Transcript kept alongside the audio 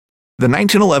The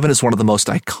 1911 is one of the most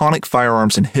iconic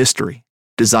firearms in history.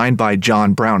 Designed by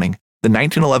John Browning, the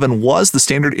 1911 was the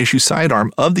standard issue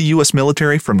sidearm of the U.S.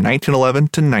 military from 1911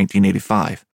 to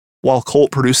 1985. While Colt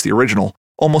produced the original,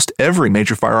 almost every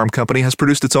major firearm company has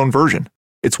produced its own version.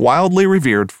 It's wildly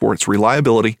revered for its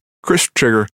reliability, crisp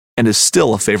trigger, and is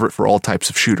still a favorite for all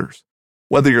types of shooters.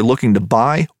 Whether you're looking to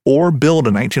buy or build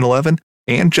a 1911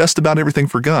 and just about everything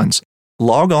for guns,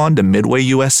 log on to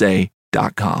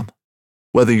MidwayUSA.com.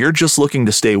 Whether you're just looking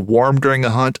to stay warm during a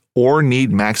hunt or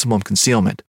need maximum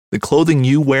concealment, the clothing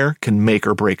you wear can make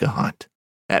or break a hunt.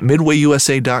 At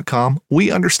MidwayUSA.com, we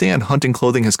understand hunting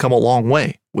clothing has come a long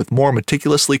way with more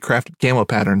meticulously crafted camo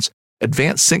patterns,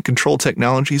 advanced scent control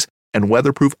technologies, and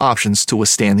weatherproof options to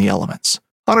withstand the elements.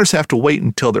 Hunters have to wait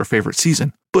until their favorite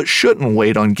season, but shouldn't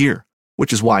wait on gear,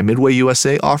 which is why Midway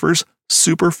USA offers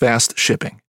super fast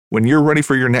shipping. When you're ready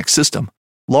for your next system,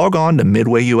 log on to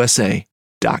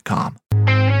MidwayUSA.com.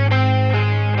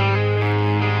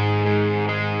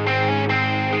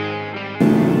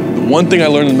 One thing I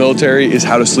learned in the military is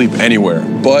how to sleep anywhere,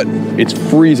 but it's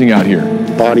freezing out here.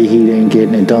 Body heat ain't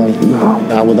getting it done.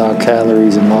 Not without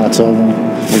calories and lots of them.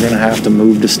 We're gonna have to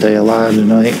move to stay alive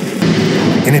tonight.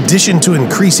 In addition to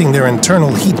increasing their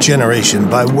internal heat generation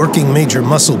by working major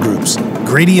muscle groups,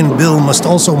 Grady and Bill must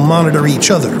also monitor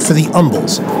each other for the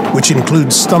umbles, which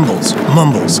includes stumbles,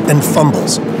 mumbles, and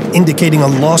fumbles, indicating a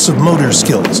loss of motor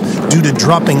skills due to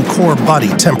dropping core body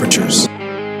temperatures.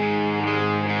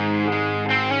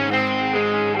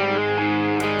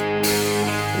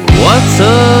 What's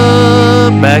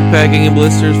up, Backpacking and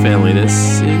Blisters family?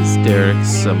 This is Derek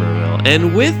Somerville,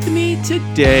 and with me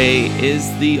today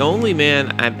is the only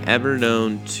man I've ever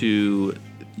known to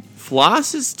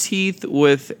floss his teeth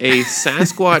with a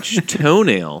Sasquatch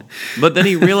toenail, but then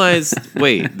he realized,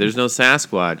 wait, there's no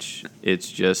Sasquatch,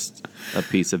 it's just a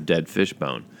piece of dead fish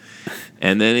bone.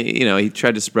 And then, he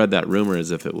tried to spread that rumor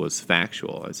as if it was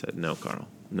factual. I said, no, Carl,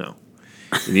 no.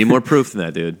 You need more proof than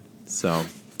that, dude. So...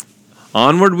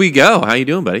 onward we go. How you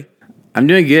doing, buddy? I'm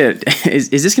doing good. Is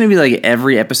this going to be like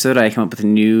every episode I come up with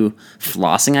new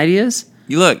flossing ideas?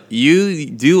 You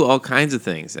do all kinds of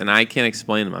things, and I can't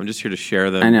explain them. I'm just here to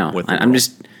share them. I know. With the I'm world.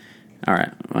 just... All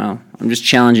right. Well, I'm just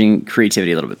challenging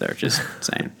creativity a little bit there. Just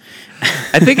saying.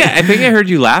 I think I heard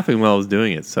you laughing while I was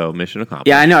doing it, so mission accomplished.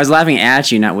 Yeah, I know. I was laughing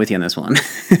at you, not with you on this one.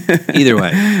 Either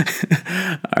way.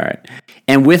 All right.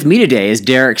 And with me today is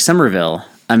Derek Somerville,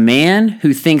 a man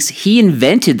who thinks he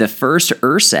invented the first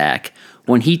Ursack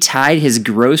when he tied his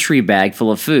grocery bag full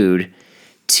of food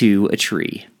to a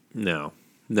tree. No,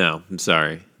 I'm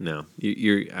sorry. No,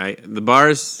 the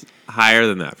bar's higher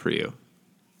than that for you.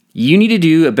 You need to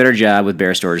do a better job with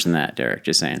bear storage than that, Derek.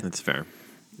 Just saying. That's fair.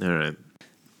 All right.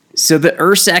 So the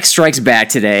Ursack strikes back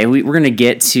today. We're going to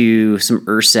get to some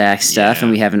Ursack stuff,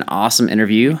 and we have an awesome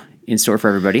interview in store for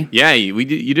everybody. Yeah, you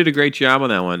did a great job on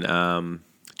that one.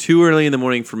 Too early in the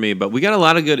morning for me, but we got a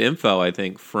lot of good info, I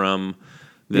think, from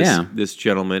this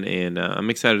gentleman, and I'm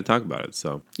excited to talk about it.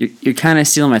 So you're kind of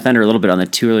stealing my thunder a little bit on the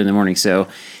too early in the morning. So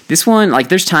this one, like,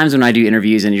 there's times when I do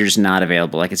interviews and you're just not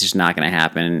available, like it's just not going to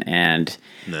happen, and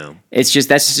no, that's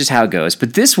just how it goes.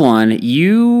 But this one,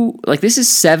 this is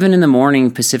 7 a.m.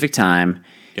 Pacific time,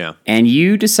 yeah, and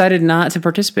you decided not to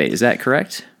participate. Is that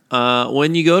correct?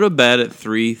 When you go to bed at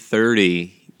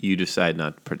 3:30, you decide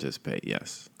not to participate.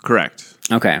 Yes. Correct.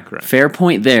 Okay. Correct. Fair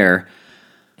point there.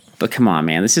 But come on,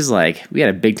 man. This is like, we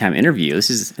had a big time interview. This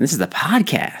is the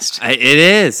podcast. It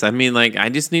is. I mean, like, I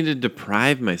just need to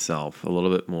deprive myself a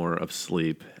little bit more of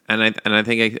sleep, and I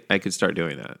think I could start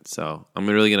doing that. So I'm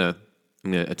gonna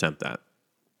attempt that.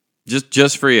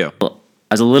 Just for you. I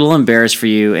was a little embarrassed for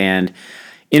you, and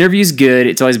interview's good.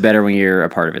 It's always better when you're a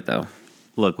part of it, though.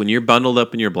 Look, when you're bundled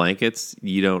up in your blankets,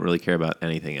 you don't really care about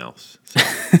anything else. So.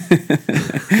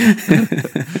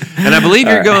 And I believe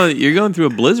you're going through a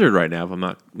blizzard right now, if I'm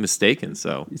not mistaken.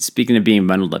 So speaking of being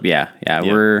bundled up, yeah,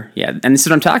 and this is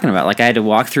what I'm talking about. Like, I had to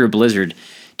walk through a blizzard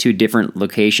to a different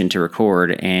location to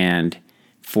record and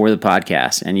for the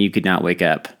podcast, and you could not wake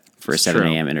up for a 7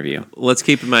 a.m. interview. Let's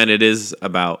keep in mind it is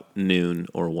about noon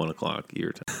or 1 o'clock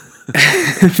your time.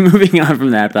 Moving on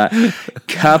from that thought,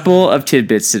 couple of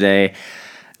tidbits today.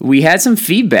 We had some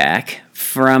feedback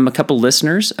from a couple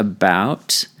listeners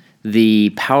about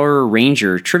the Power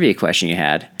Ranger trivia question you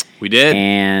had. We did.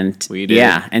 And we did.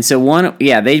 Yeah. And so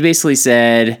they basically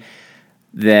said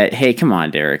that, hey, come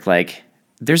on, Derek, like,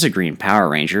 there's a green Power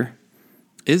Ranger.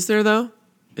 Is there, though?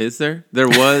 Is there? There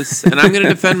was. And I'm going to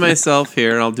defend myself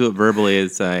here, and I'll do it verbally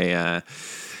as I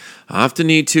often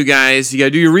need to, guys. You got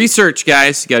to do your research,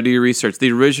 guys. You got to do your research.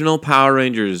 The original Power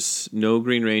Rangers, no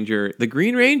Green Ranger. The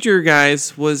Green Ranger,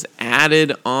 guys, was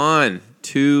added on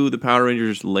to the Power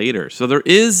Rangers later. So there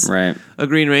is Right. a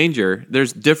Green Ranger.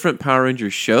 There's different Power Ranger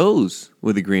shows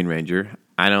with a Green Ranger.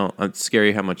 It's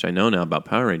scary how much I know now about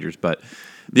Power Rangers, but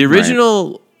the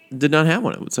original did not have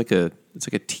one. It's like a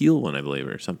teal one, I believe,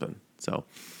 or something. So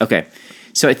Okay.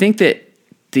 So I think that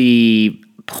the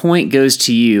point goes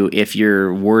to you if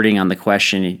you're wording on the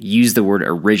question, use the word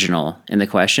original in the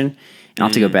question. And I'll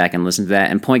have to go back and listen to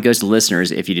that. And point goes to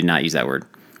listeners if you did not use that word.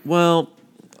 well,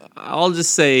 I'll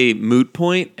just say moot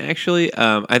point. Actually,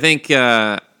 I think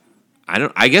I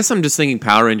guess I'm just thinking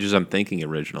Power Rangers. I'm thinking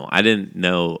original. I didn't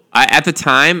know at the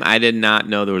time. I did not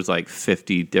know there was like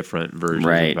 50 different versions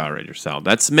of Power Rangers. So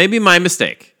that's maybe my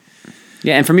mistake.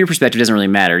 Yeah, and from your perspective, it doesn't really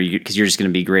matter because you're just going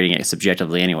to be grading it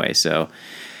subjectively anyway. So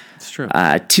It's true.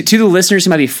 To the listeners who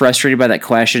might be frustrated by that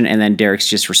question and then Derek's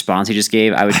just response he just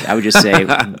gave, I would just say,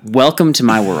 welcome to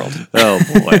my world. Oh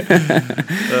boy.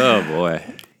 Oh boy.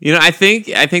 You know, I think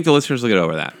the listeners will get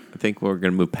over that. I think we're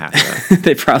going to move past that.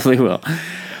 They probably will.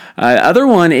 Other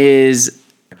one is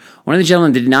one of the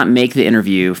gentlemen did not make the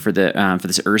interview for this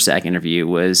URSAC interview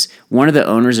was one of the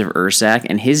owners of URSAC,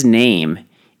 and his name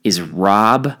is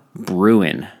Rob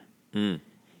Bruin.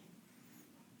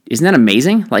 Isn't that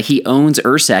amazing? Like he owns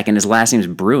URSAC and his last name is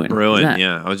Bruin. Bruin,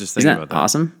 yeah. I was just thinking about that.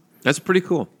 Awesome? That's pretty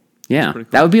cool. Yeah. pretty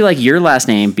cool. That would be like your last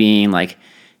name being like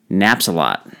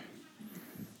Naps-a-lot.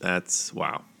 That's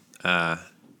wow. But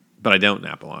I don't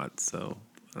nap a lot, so.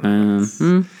 I don't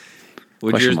know.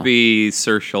 Would yours Questionable. be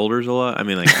Sir Shoulders a lot? I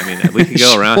mean, we could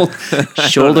go around.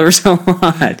 Shoulders a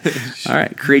lot. All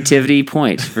right. Creativity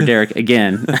point for Derek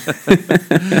again.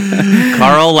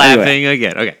 Carl laughing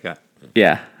again. Okay, got it.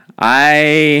 Yeah.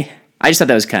 I just thought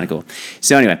that was kind of cool.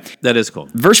 So anyway, That is cool.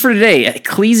 verse for today,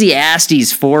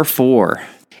 Ecclesiastes 4:4.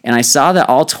 And I saw that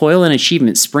all toil and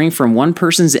achievement spring from one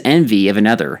person's envy of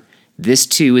another. This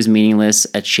too is meaningless,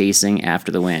 a chasing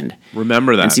after the wind.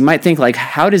 Remember that. And so you might think, like,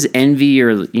 how does envy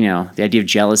or, the idea of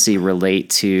jealousy relate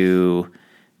to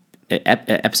an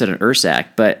episode of URSAC?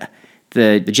 But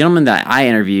the gentleman that I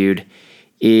interviewed,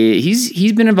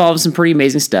 he's been involved in some pretty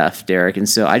amazing stuff, Derek. And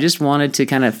so I just wanted to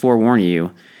kind of forewarn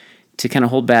you to kind of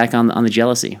hold back on the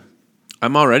jealousy.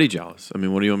 I'm already jealous. I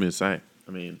mean, what do you want me to say?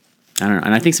 I mean, I don't know.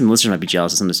 And I think some listeners might be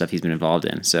jealous of some of the stuff he's been involved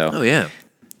in. So oh yeah.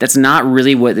 that's not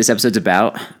really what this episode's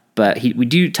about, but we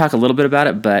do talk a little bit about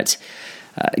it. But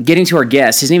getting to our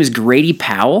guest, his name is Grady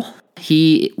Powell.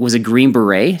 He was a Green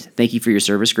Beret. Thank you for your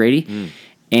service, Grady.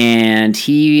 And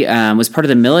he was part of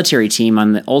the military team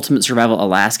on the Ultimate Survival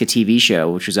Alaska TV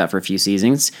show, which was out for a few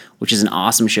seasons, which is an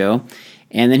awesome show.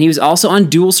 And then he was also on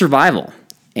Dual Survival.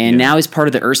 And now he's part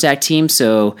of the URSAC team,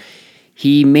 so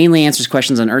he mainly answers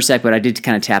questions on URSAC, but I did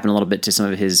kind of tap in a little bit to some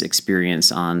of his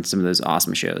experience on some of those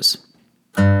awesome shows.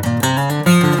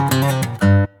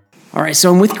 All right,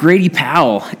 so I'm with Grady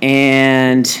Powell,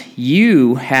 and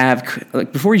you have,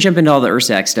 before we jump into all the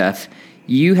URSAC stuff,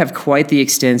 you have quite the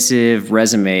extensive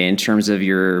resume in terms of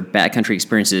your backcountry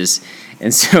experiences.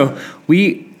 And so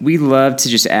we love to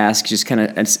just ask just kind of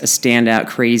a standout,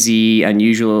 crazy,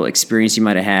 unusual experience you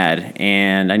might have had.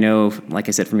 And I know, like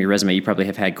I said, from your resume, you probably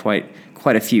have had quite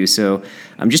a few. So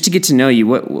just to get to know you,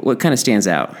 what kind of stands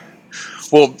out?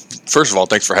 Well, first of all,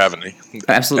 thanks for having me.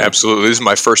 Absolutely. Absolutely. This is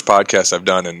my first podcast I've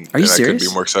done, and, Are you and I serious? couldn't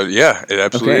be more excited. Yeah, it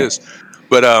absolutely is.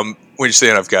 But when you're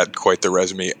saying I've got quite the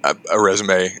resume,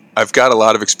 I've got a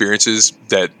lot of experiences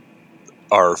that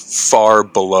are far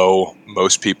below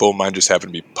most people. Mine just happen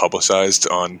to be publicized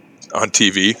on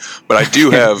TV. But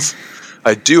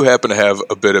I do happen to have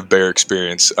a bit of bear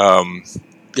experience. I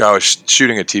was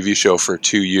shooting a TV show for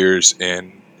 2 years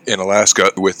in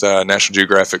Alaska with National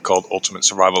Geographic called Ultimate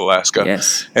Survival Alaska.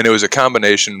 Yes. And it was a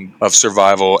combination of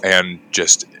survival and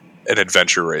just an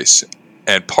adventure race.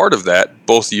 And part of that,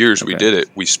 both years we did it,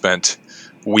 we spent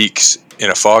weeks in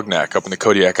a fognack up in the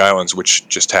Kodiak Islands, which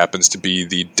just happens to be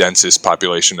the densest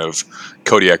population of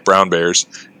Kodiak brown bears.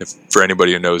 For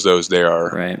anybody who knows those, they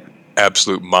are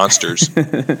absolute monsters.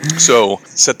 So,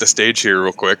 set the stage here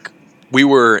real quick. We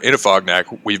were in a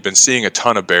fognack. We've been seeing a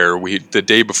ton of bear. The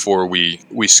day before we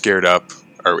scared up,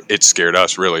 or it scared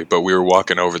us really, but we were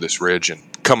walking over this ridge and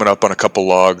coming up on a couple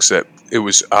logs that it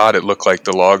was odd. It looked like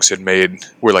the logs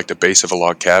were like the base of a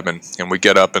log cabin. And we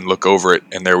get up and look over it,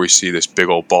 and there we see this big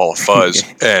old ball of fuzz.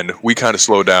 And we kind of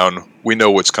slow down. We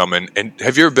know what's coming. And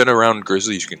have you ever been around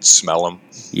grizzlies? You can smell them.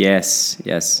 Yes.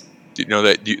 You know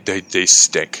that they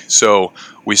stink. So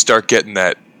we start getting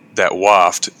that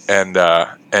waft,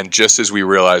 and just as we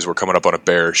realize we're coming up on a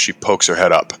bear, she pokes her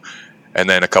head up, and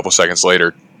then a couple seconds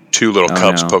later, two little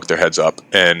cubs poke their heads up,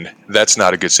 and that's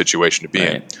not a good situation to be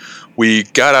in. We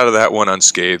got out of that one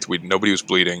unscathed. Nobody was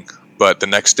bleeding, but the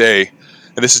next day,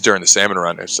 and this is during the salmon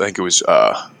run, I think it was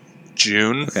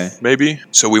June, Okay. maybe.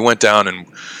 So we went down, and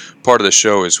part of the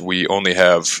show is we only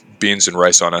have beans and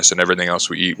rice on us, and everything else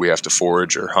we eat we have to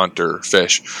forage or hunt or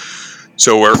fish.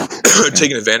 So we're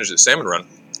taking advantage of the salmon run,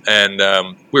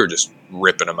 and we were just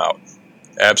ripping them out,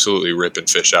 absolutely ripping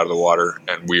fish out of the water,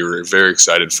 and we were very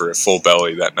excited for a full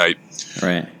belly that night.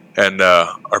 Right. And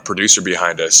our producer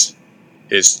behind us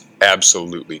is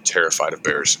absolutely terrified of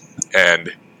bears,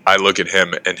 and I look at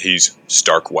him, and he's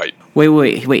stark white.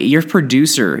 Wait. Your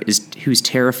producer who's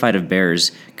terrified of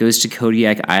bears goes to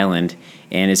Kodiak Island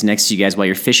and is next to you guys while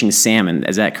you're fishing salmon.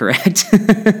 Is that correct?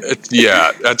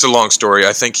 Yeah, that's a long story.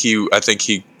 I think he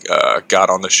got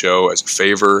on the show as a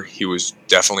favor. He was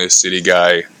definitely a city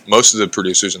guy. Most of the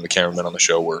producers and the cameramen on the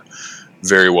show were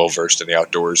very well versed in the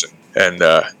outdoors, and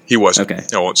he wasn't. Okay.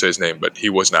 I won't say his name, but he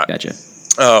was not. Gotcha.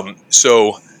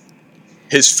 So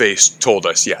his face told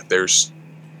us, yeah,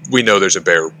 we know there's a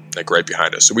bear like right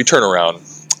behind us. So we turn around,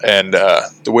 and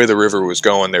the way the river was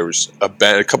going, there was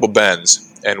a couple bends,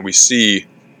 and we see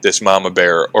this mama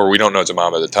bear, or we don't know it's a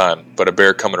mama at the time, but a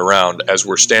bear coming around as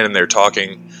we're standing there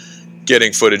talking,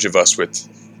 getting footage of us with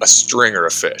a stringer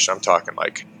of fish. I'm talking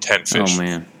like 10 fish. Oh,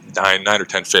 man. 9 or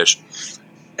 10 fish.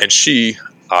 And she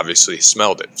obviously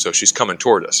smelled it, so she's coming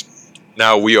toward us.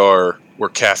 Now we're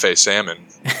cafe salmon,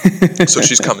 so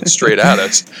she's coming straight at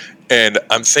us, and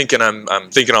I'm thinking on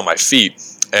my feet,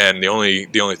 and the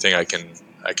only thing I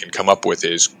can come up with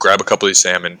is grab a couple of these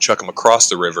salmon, chuck them across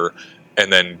the river,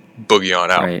 and then boogie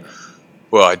on out. Right.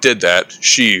 Well, I did that.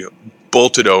 She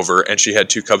bolted over, and she had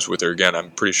 2 cubs with her again.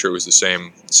 I'm pretty sure it was the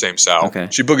same sow. Okay.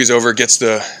 She boogies over, gets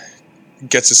the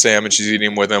salmon. She's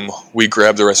eating with him. We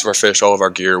grab the rest of our fish, all of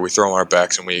our gear. We throw them on our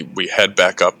backs, and we head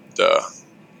back up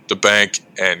the bank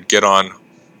and get on,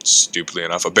 stupidly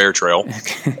enough, a bear trail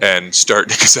and start,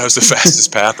 because that was the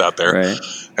fastest path out there. Right.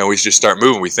 And we just start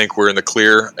moving. We think we're in the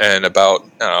clear, and about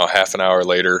half an hour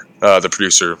later, the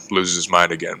producer loses his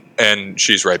mind again, and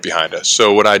she's right behind us.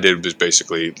 So what I did was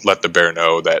basically let the bear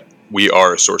know that we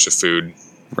are a source of food.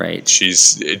 Right.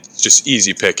 It's just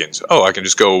easy pickings. Oh, I can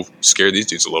just go scare these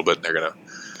dudes a little bit, and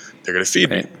they're gonna feed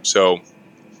me. So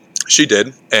she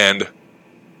did, and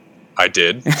I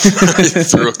did.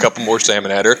 Threw a couple more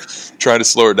salmon at her, tried to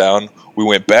slow her down. We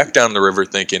went back down the river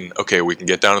thinking, okay, we can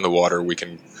get down in the water. We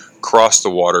can cross the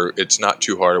water. It's not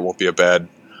too hard. It won't be a bad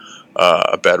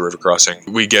river crossing.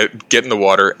 We get in the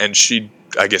water, and she,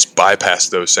 I guess, bypassed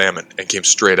those salmon and came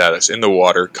straight at us in the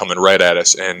water, coming right at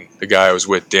us. And the guy I was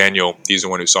with, Daniel, he's the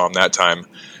one who saw him that time.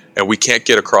 And we can't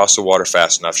get across the water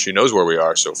fast enough. She knows where we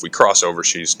are. So if we cross over,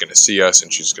 she's going to see us,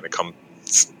 and she's going to come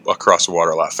across the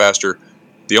water a lot faster.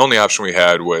 The only option we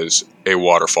had was a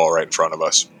waterfall right in front of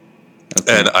us.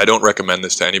 Okay. And I don't recommend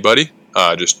this to anybody,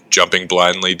 just jumping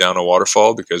blindly down a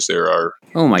waterfall, because there are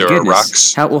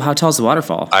rocks. How tall is the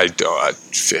waterfall?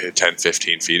 10,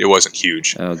 15 feet. It wasn't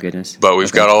huge. Oh, goodness. But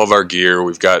we've got all of our gear.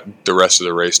 We've got the rest of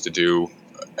the race to do.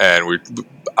 And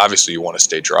obviously you want to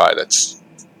stay dry. That's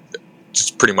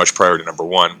pretty much priority number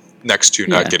one, next to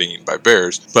not getting eaten by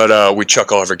bears. But we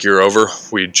chuck all of our gear over.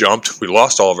 We jumped. We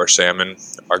lost all of our salmon.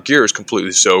 Our gear is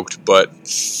completely soaked, but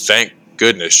thank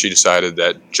goodness she decided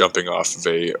that jumping off of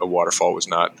a waterfall was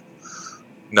not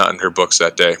in her books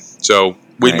that day. So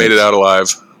we made it out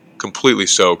alive, completely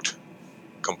soaked,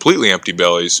 completely empty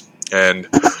bellies, and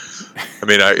I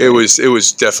mean, it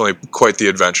was definitely quite the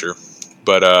adventure.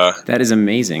 But that is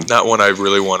amazing. Not one I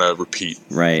really want to repeat.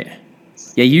 Right.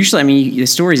 Yeah. Usually, I mean, the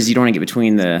stories is you don't want to get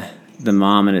between the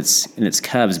mom and its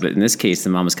cubs, but in this case, the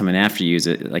mom is coming after you,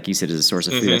 like you said, as a source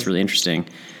of food. That's really interesting.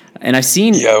 And I've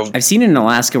seen in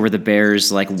Alaska where the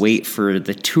bears like wait for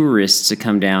the tourists to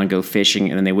come down, go fishing,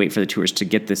 and then they wait for the tourists to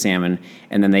get the salmon,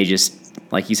 and then they just,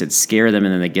 like you said, scare them,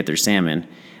 and then they get their salmon.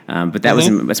 But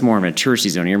that's more of a touristy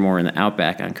zone. You're more in the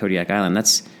outback on Kodiak Island.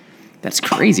 That's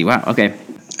crazy. Wow. Okay.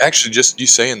 Actually, just you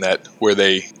saying that, where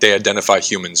they identify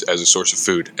humans as a source of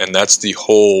food, and that's the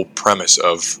whole premise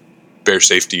of bear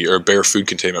safety or bear food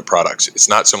containment products. It's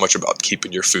not so much about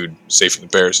keeping your food safe from the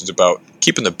bears. It's about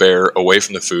keeping the bear away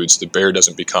from the food so the bear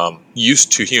doesn't become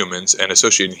used to humans and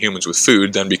associating humans with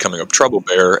food, then becoming a trouble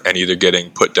bear and either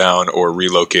getting put down or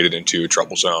relocated into a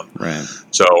trouble zone. Right.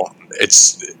 So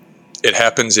it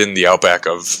happens in the outback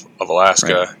of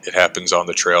Alaska. Right. It happens on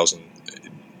the trails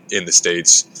in the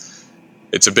States.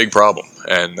 It's a big problem,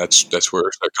 and that's where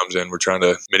that comes in. We're trying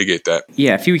to mitigate that.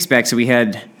 Yeah, a few weeks back, so we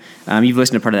had you've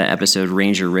listened to part of that episode.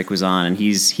 Ranger Rick was on, and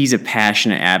he's a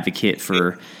passionate advocate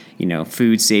for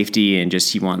food safety, and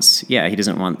just he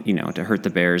doesn't want to hurt the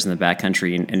bears in the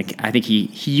backcountry, and I think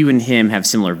you and him have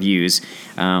similar views.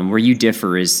 Where you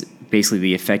differ is basically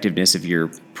the effectiveness of your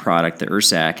product, the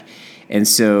Ursac. And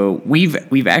so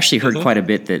we've actually heard quite a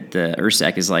bit that the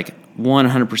Ursac is like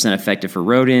 100% effective for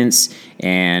rodents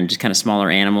and just kind of smaller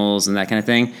animals and that kind of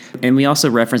thing. And we also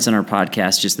reference in our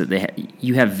podcast just that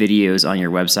you have videos on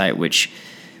your website which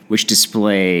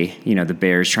display, the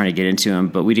bears trying to get into them,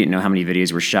 but we didn't know how many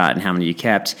videos were shot and how many you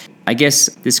kept. I guess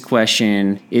this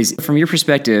question is, from your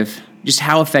perspective, just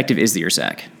how effective is the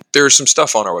Ursac? There's some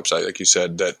stuff on our website, like you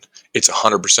said, that it's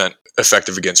 100%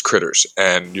 effective against critters,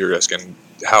 and you're asking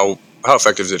how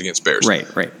effective is it against bears?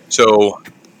 Right. So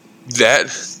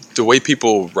the way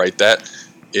people write that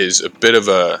is a bit of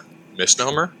a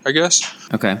misnomer, I guess.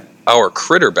 Okay. Our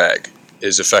critter bag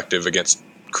is effective against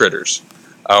critters.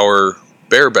 Our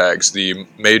bear bags, the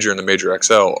Major and the Major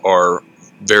XL, are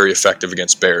very effective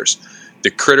against bears.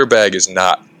 The critter bag is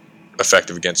not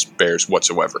effective against bears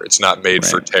whatsoever. It's not made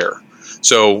for tear.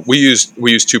 So we use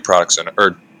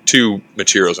two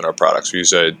materials in our products. We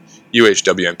use a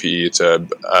UHWMPE. It's a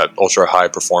ultra high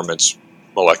performance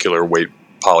molecular weight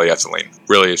polyethylene.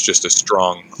 Really, it's just a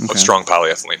strong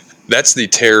polyethylene. That's the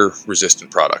tear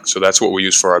resistant product. So that's what we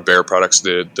use for our bear products,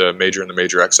 the Major and the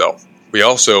Major XL. We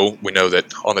know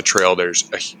that on the trail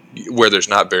where there's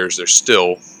not bears, there's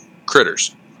still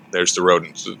critters. There's the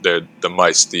rodents, the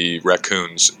mice, the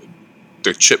raccoons,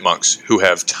 the chipmunks, who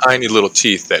have tiny little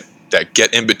teeth that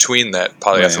get in between that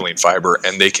polyethylene fiber,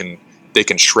 and they can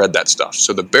shred that stuff.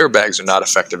 So the bear bags are not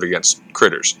effective against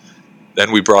critters.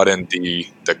 Then we brought in the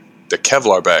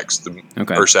Kevlar bags, the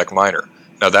Ursac Minor.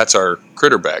 Now that's our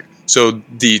critter bag. So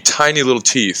the tiny little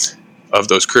teeth of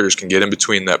those critters can get in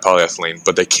between that polyethylene,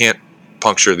 but they can't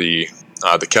puncture the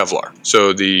Kevlar.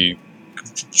 So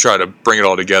try to bring it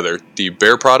all together. The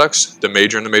bear products, the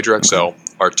Major and the Major XL,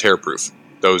 are tear proof.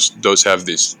 Those have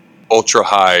this ultra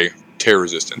high tear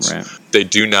resistance. Right.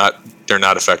 They're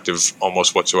not effective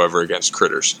almost whatsoever against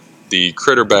critters. The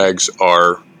critter bags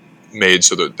are made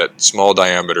so that small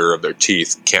diameter of their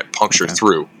teeth can't puncture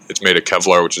through. It's made of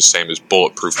Kevlar, which is the same as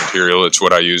bulletproof material. It's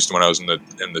what I used when I was in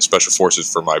the Special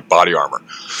Forces for my body armor.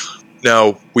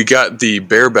 Now, we got the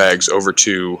bear bags over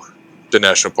to the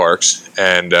national parks,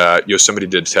 and Yosemite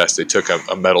did a test. They took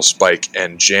a metal spike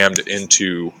and jammed it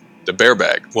into the bear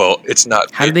bag. Well, it's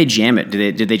not. How did they jam it?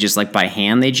 Did they just by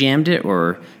hand they jammed it,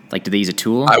 or did they use a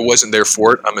tool? I wasn't there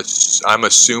for it. I'm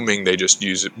assuming they just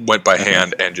went by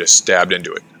hand and just stabbed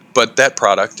into it. But that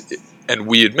product, and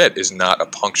we admit, is not a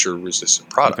puncture resistant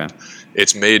product. Okay.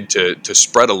 It's made to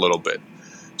spread a little bit.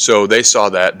 So they saw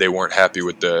that, they weren't happy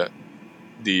with the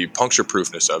puncture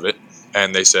proofness of it,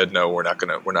 and they said, no, we're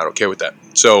not okay with that.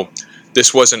 So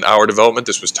this wasn't our development.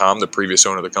 This was Tom, the previous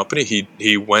owner of the company.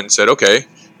 He went and said, okay.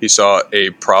 He saw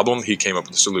a problem. He came up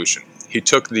with a solution. He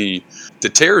took the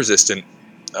tear resistant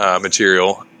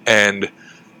material, and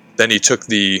then he took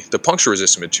the puncture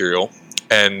resistant material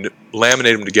and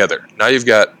laminated them together. Now you've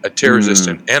got a tear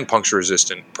resistant and puncture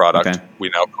resistant product we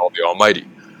now call the Almighty.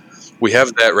 We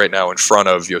have that right now in front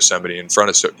of Yosemite, in front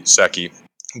of Secchi,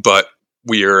 but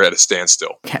we are at a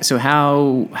standstill. So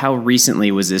how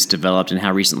recently was this developed, and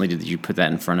how recently did you put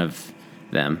that in front of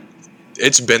them?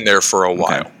 It's been there for a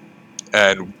while,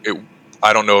 and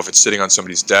I don't know if it's sitting on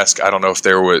somebody's desk. I don't know if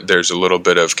there's a little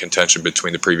bit of contention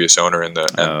between the previous owner and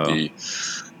the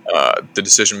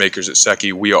decision makers at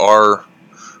Secchi.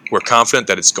 We're confident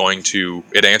that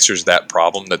it answers that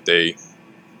problem that they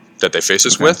face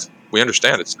us with. We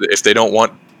understand if they don't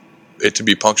want it to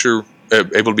be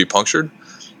able to be punctured,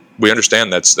 we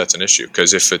understand that's an issue,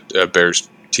 because if a bear's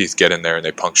teeth get in there and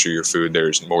they puncture your food,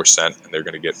 there's more scent, and they're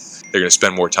going to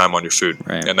spend more time on your food,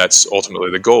 and that's ultimately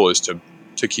the goal, is to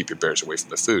keep your bears away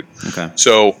from the food. Okay.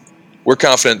 So we're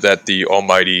confident that the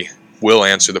Almighty will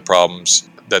answer the problems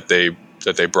that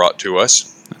they brought to us.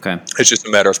 Okay. It's just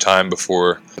a matter of time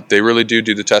before they really do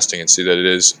the testing and see that it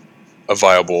is a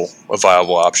viable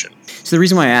option. So the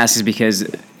reason why I asked is because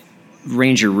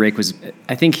Ranger Rick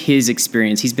I think his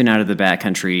experience, he's been out of the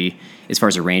backcountry as far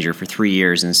as a ranger for 3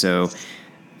 years, and so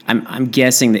I'm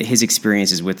guessing that his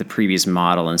experience is with the previous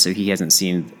model, and so he hasn't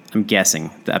seen, I'm guessing,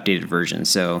 the updated version.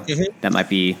 So that might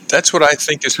be... That's what I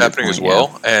think is happening as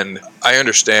well. Yeah. And I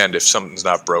understand if something's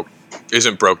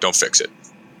isn't broke, don't fix it.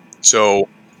 So,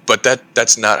 but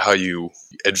that's not how you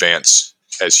advance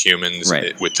as humans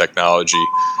with technology.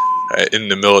 In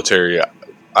the military,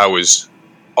 I was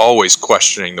always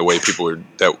questioning the way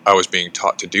that I was being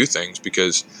taught to do things,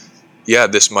 because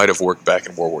this might have worked back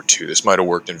in World War II. This might have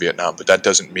worked in Vietnam, but that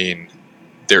doesn't mean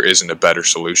there isn't a better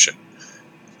solution.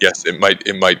 Yes, it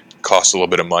might cost a little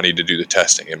bit of money to do the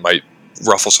testing. It might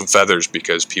ruffle some feathers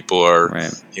because people are,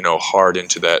 hard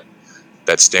into that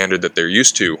standard that they're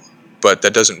used to. But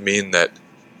that doesn't mean that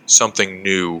something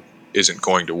new isn't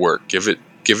going to work. Give it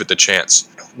the chance.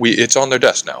 It's on their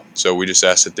desk now, so we just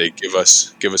ask that they give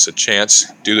us a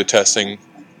chance, do the testing,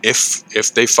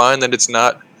 if they find that it's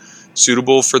not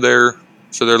suitable for their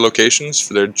locations,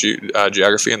 for their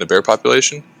geography and the bear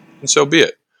population, and so be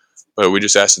it. But we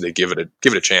just ask that they give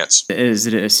it a chance. Is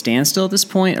it a standstill at this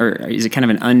point, or is it kind of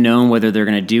an unknown whether they're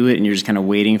going to do it, and you're just kind of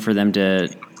waiting for them to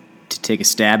take a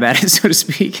stab at it, so to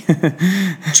speak?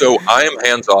 So I am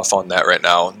hands off on that right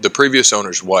now. The previous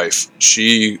owner's wife,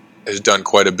 she has done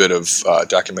quite a bit of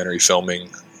documentary filming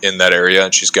in that area,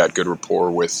 and she's got good rapport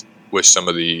with some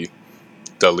of the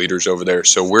leaders over there.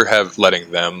 So we're letting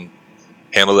them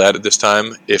handle that at this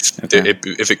time.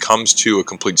 If it comes to a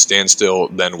complete standstill,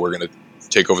 then we're going to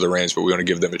take over the reins, but we want to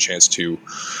give them a chance to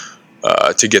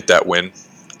get that win,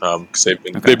 because they've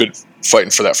been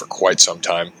fighting for that for quite some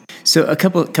time. So a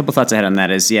couple thoughts I had on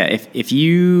that is, if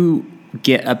you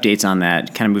get updates on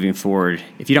that kind of moving forward,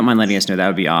 if you don't mind letting us know, that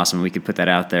would be awesome. We could put that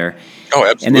out there. Oh,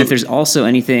 absolutely. And then if there's also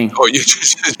anything,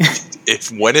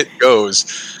 if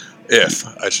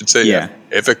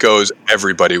it goes,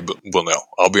 everybody will know.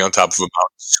 I'll be on top of a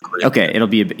mountain screaming. Okay, it'll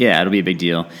be a big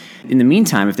deal. In the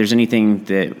meantime, if there's anything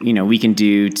that we can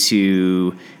do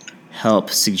to help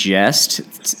suggest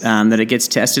that it gets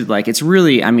tested, like it's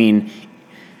really in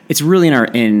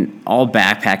all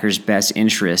backpackers' best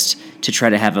interest to try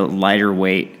to have a lighter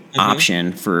weight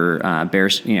option for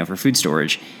bears, for food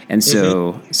storage. And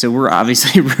so we're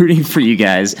obviously rooting for you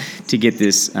guys to get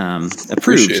this approved.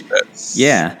 Appreciate that.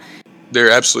 Yeah. There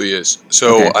absolutely is.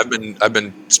 So I've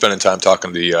been spending time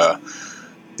talking to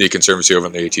the Conservancy over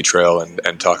on the AT Trail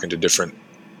and talking to different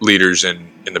leaders in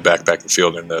the backpacking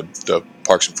field and the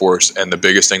parks and forests. And the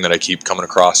biggest thing that I keep coming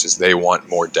across is they want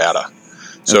more data.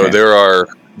 So there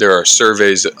are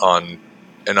surveys on,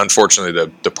 and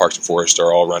unfortunately the parks and forests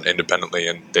are all run independently,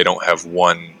 and they don't have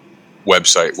one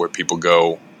website where people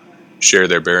go share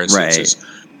their bear instances. Right.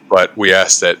 But we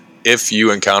ask that if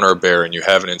you encounter a bear and you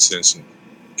have an incident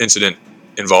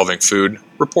involving food,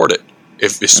 report it.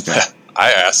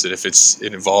 I ask that if it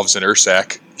involves an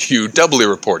URSAC, you doubly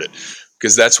report it,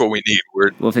 because that's what we need.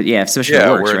 Especially if it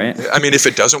works, right? I mean, if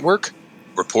it doesn't work,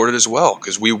 report it as well,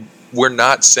 because we're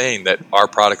not saying that our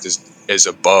product is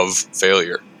above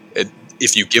failure.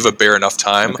 If you give a bear enough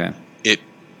time, it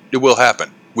will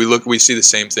happen. We see the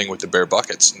same thing with the bear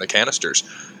buckets and the canisters.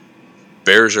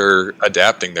 Bears are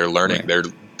adapting. They're learning. Right.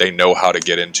 They know how to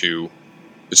get into.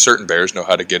 Certain bears know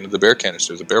how to get into the bear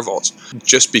canisters, the bear vaults.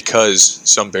 Just because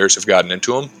some bears have gotten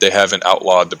into them, they haven't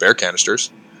outlawed the bear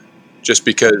canisters. Just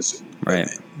because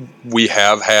we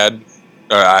have had,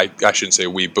 I shouldn't say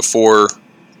we, before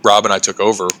Rob and I took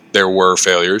over, there were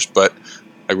failures, but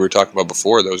like we were talking about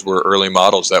before, those were early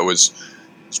models. It's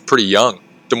pretty young.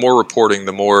 The more reporting,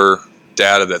 the more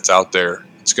data that's out there,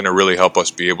 it's going to really help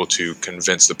us be able to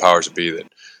convince the powers that be that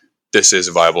this is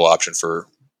a viable option for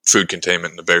food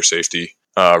containment in the bear safety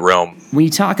realm. When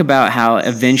you talk about how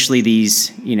eventually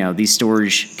these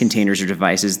storage containers or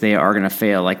devices, they are going to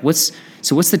fail, like what's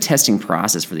the testing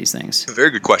process for these things? A very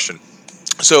good question.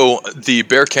 So the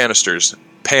bear canisters,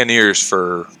 pioneers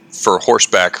for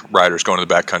horseback riders going to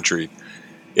the backcountry,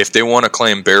 if they want to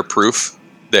claim bear proof,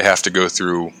 they have to go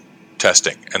through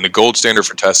testing. And the gold standard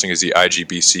for testing is the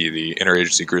IGBC, the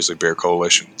Interagency Grizzly Bear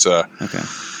Coalition.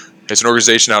 It's an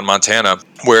organization out in Montana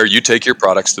where you take your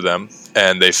products to them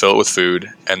and they fill it with food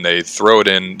and they throw it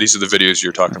in. These are the videos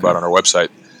you're talking about on our website.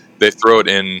 They throw it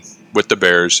in with the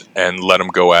bears and let them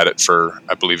go at it for,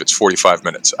 I believe it's 45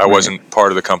 minutes. I wasn't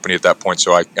part of the company at that point,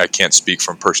 so I can't speak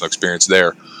from personal experience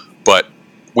there. But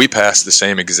we passed the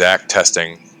same exact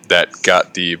testing that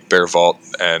got the bear vault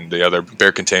and the other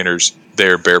bear containers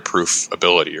their bear proof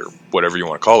ability, or whatever you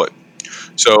want to call it.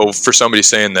 So for somebody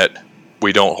saying that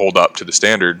we don't hold up to the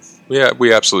standard,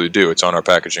 we absolutely do. It's on our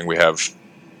packaging. We have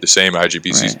the same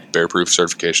IGBC bear proof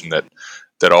certification that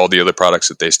all the other products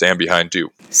that they stand behind do.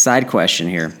 Side question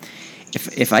here.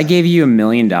 If I gave you $1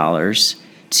 million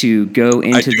to go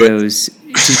into those...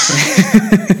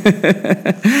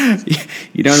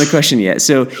 You don't know the question yet.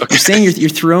 So you're saying you're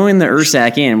throwing the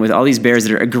URSAC in with all these bears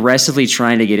that are aggressively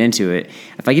trying to get into it.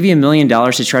 If I give you $1 million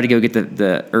to try to go get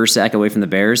the URSAC away from the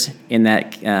bears in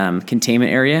that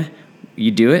containment area,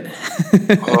 you do it?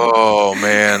 Oh,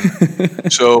 man.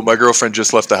 So my girlfriend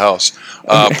just left the house.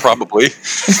 Probably.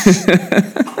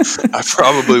 I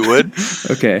probably would.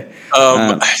 Okay.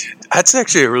 That's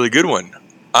actually a really good one.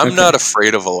 I'm not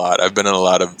afraid of a lot. I've been in a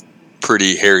lot of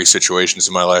pretty hairy situations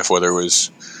in my life, whether it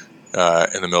was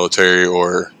in the military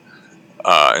or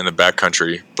in the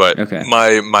backcountry. But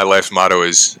my life's motto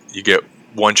is, you get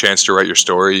one chance to write your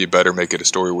story, you better make it a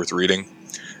story worth reading.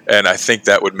 And I think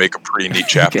that would make a pretty neat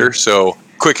chapter. So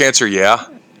quick answer,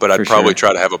 but I'd probably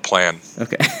try to have a plan.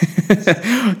 Okay.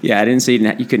 Yeah, I didn't say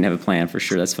you couldn't have a plan for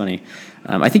sure. That's funny.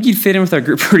 I think you'd fit in with our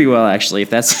group pretty well, actually. If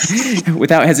that's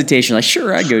without hesitation, like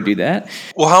sure, I'd go do that.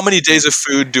 Well, how many days of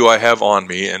food do I have on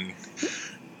me, and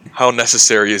how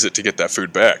necessary is it to get that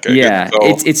food back? Yeah,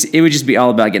 So- it would just be all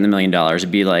about getting the $1 million.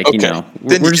 It'd be like, Okay.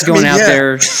 we're just going out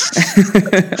there.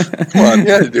 Come on,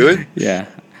 yeah, do it. Yeah,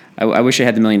 I wish I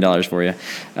had the $1 million for you.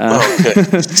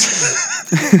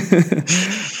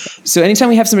 So anytime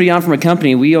we have somebody on from a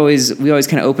company, we always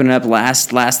kind of open it up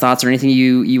last thoughts or anything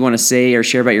you want to say or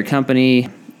share about your company.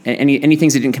 Any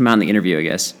things that didn't come out in the interview, I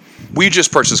guess. We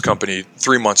just purchased this company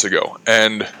 3 months ago,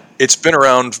 and it's been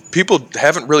around. People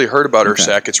haven't really heard about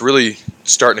URSAC. It's really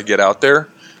starting to get out there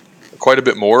quite a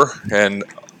bit more, and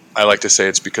I like to say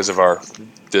it's because of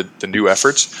the new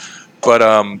efforts. But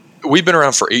we've been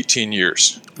around for 18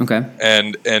 years. Okay.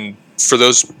 And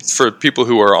for people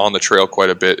who are on the trail quite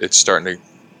a bit, it's starting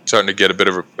to get a bit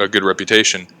of a good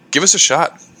reputation. Give us a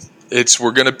shot.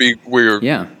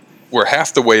 We're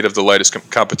half the weight of the lightest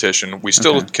competition. We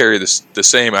still carry the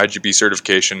same IGB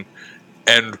certification,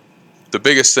 and the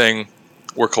biggest thing,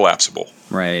 we're collapsible.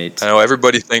 Right. I know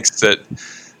everybody thinks that,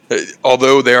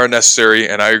 although they are necessary,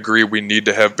 and I agree we need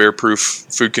to have bear-proof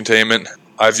food containment.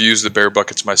 I've used the bear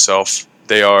buckets myself.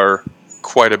 They are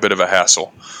quite a bit of a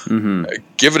hassle. Mm-hmm.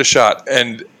 Give it a shot.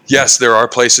 And yes, there are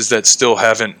places that still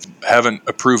haven't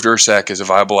approved URSAC as a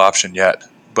viable option yet.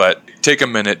 But take a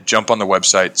minute, jump on the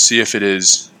website, see if it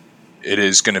is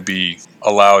going to be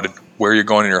allowed where you're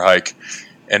going on your hike.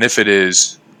 And if it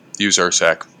is, use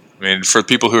URSAC. I mean, for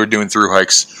people who are doing through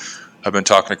hikes, I've been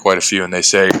talking to quite a few, and they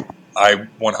say, I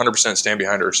 100% stand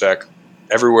behind URSAC.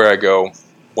 Everywhere I go,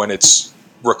 when it's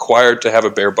required to have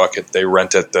a bear bucket, they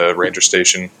rent at the ranger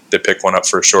station. They pick one up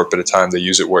for a short bit of time. They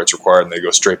use it where it's required, and they go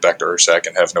straight back to URSAC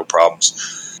and have no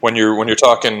problems. When you're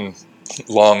talking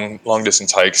long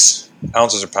distance hikes,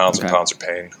 ounces are pounds and pounds are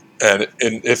pain. And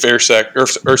if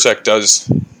URSAC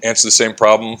does answer the same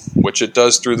problem, which it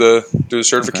does through the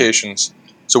certifications.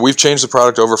 So we've changed the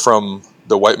product over from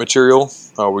the white material.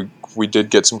 We did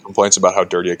get some complaints about how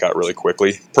dirty it got really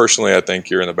quickly. Personally, I think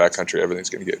you're in the backcountry, everything's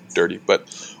going to get dirty.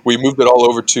 But we moved it all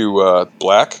over to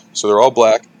black, so they're all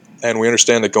black. And we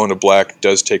understand that going to black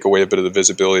does take away a bit of the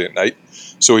visibility at night.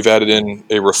 So we've added in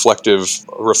a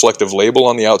reflective label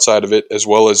on the outside of it, as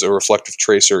well as a reflective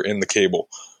tracer in the cable.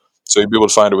 So you'd be able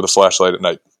to find it with a flashlight at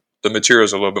night. The material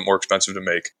is a little bit more expensive to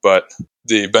make, but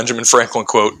the Benjamin Franklin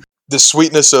quote, "The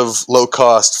sweetness of low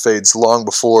cost fades long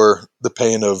before the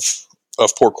pain of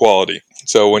poor quality."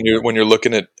 So when you're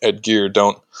looking at gear,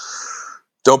 don't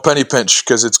penny pinch,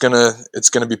 because it's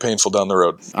gonna be painful down the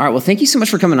road. All right. Well, thank you so much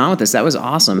for coming on with us. That was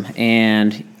awesome,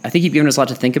 and I think you've given us a lot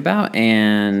to think about.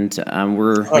 And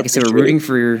we're rooting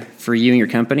for you and your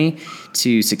company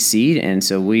to succeed. And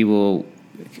so we'll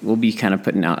be kind of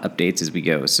putting out updates as we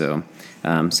go. So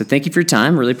thank you for your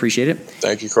time. Really appreciate it.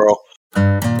 Thank you, Carl.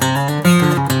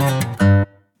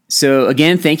 So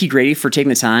again, thank you, Grady, for taking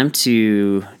the time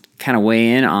to kind of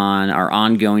weigh in on our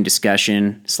ongoing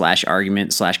discussion /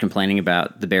 argument / complaining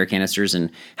about the bear canisters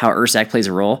and how URSAC plays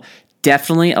a role.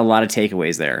 Definitely a lot of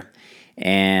takeaways there.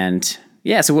 And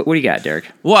yeah, so what do you got, Derek?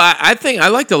 Well, I think I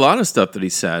liked a lot of stuff that he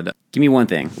said. Give me one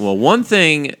thing. Well, one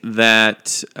thing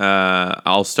that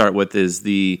I'll start with is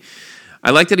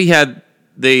I like that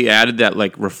they added that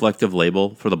like reflective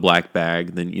label for the black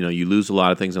bag. Then you lose a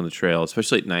lot of things on the trail,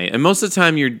 especially at night. And most of the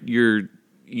time you're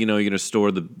going to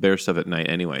store the bear stuff at night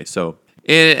anyway. So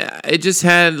it just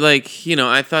had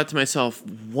I thought to myself,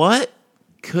 what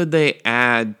could they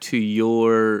add to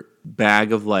your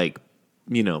bag of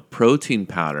protein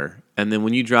powder? And then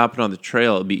when you drop it on the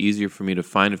trail, it'd be easier for me to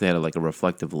find if they had a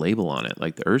reflective label on it,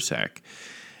 like the URSAC.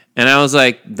 And I was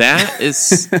like, that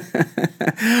is...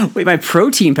 Wait, my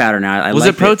protein powder now. Was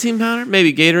it protein powder?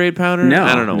 Maybe Gatorade powder? No.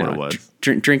 I don't know what it was.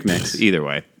 Drink mix. Either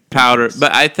way. Powder.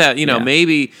 But I thought,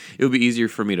 maybe it would be easier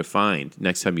for me to find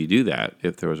next time you do that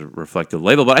if there was a reflective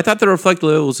label. But I thought the reflective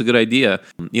label was a good idea,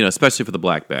 especially for the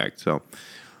black bag. So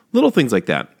little things like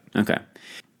that. Okay.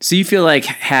 So you feel like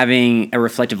having a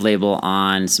reflective label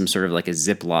on some sort of like a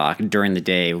Ziploc during the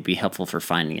day would be helpful for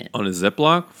finding it? On a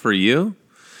Ziploc for you?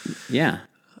 Yeah.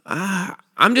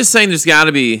 I'm just saying there's got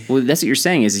to be... Well, that's what you're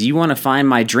saying is you want to find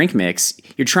my drink mix.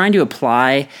 You're trying to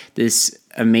apply this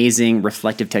amazing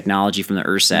reflective technology from the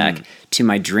URSAC to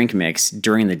my drink mix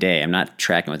during the day. I'm not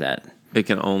tracking with that. It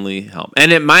can only help.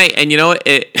 And it might, and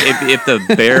if the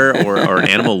bear or an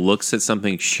animal looks at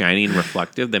something shiny and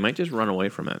reflective, they might just run away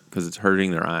from it because it's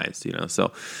hurting their eyes,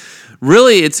 So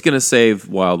really it's going to save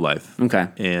wildlife. Okay.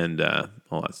 And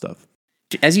all that stuff.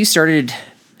 As you started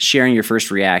sharing your first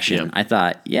reaction, I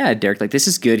thought, yeah, Derek, this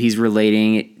is good. He's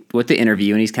relating with the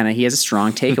interview, and he has a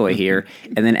strong takeaway here.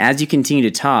 And then as you continue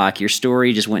to talk, your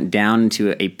story just went down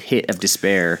into a pit of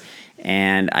despair.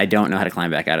 And I don't know how to climb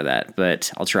back out of that,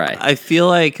 but I'll try. I feel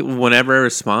like whenever I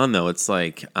respond, though, it's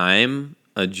like I'm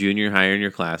a junior higher in your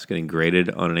class getting graded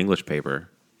on an English paper.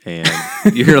 And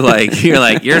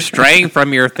you're straying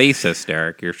from your thesis,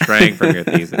 Derek. You're straying from your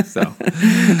thesis. So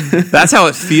that's how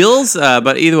it feels.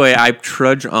 But either way, I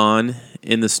trudge on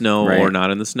in the snow or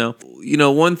not in the snow.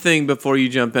 One thing before you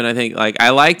jump in, I think I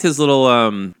liked his little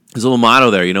motto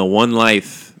there. One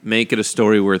life, make it a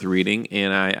story worth reading.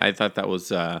 And I thought that was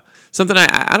something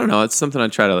I don't know. It's something I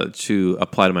try to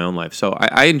apply to my own life. So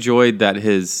I enjoyed that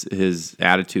his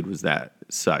attitude was that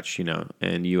such,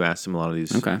 and you asked him a lot of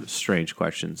these strange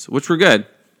questions, which were good.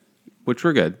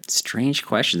 Strange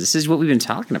questions. This is what we've been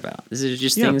talking about. This is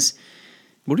just things.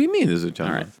 What do you mean? This is what you're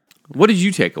talking about? What did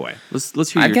you take away?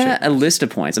 Let's hear. I've got a list of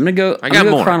points. I'm gonna go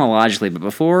chronologically, but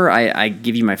before I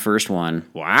give you my first one.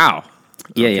 Wow.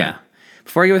 Yeah.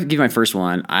 Before I give you my first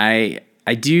one, I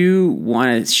do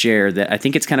want to share that I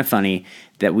think it's kind of funny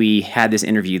that we had this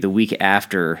interview the week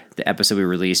after the episode we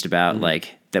released about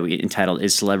that we entitled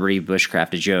 "Is Celebrity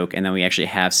Bushcraft a Joke?" and then we actually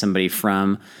have somebody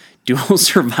from Dual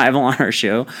Survival on our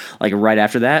show right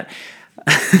after that.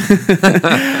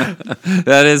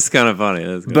 That is kind of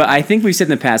funny. But I think we've said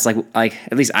in the past, like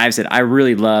at least I've said, I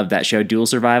really love that show, Dual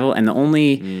Survival, and the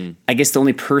only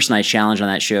person I challenged on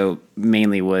that show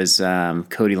mainly was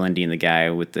Cody Lundy, and the guy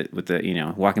with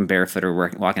the walking barefoot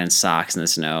or walking in socks in the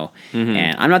snow. Mm-hmm.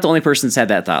 And I'm not the only person that's had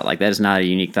that thought. That is not a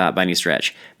unique thought by any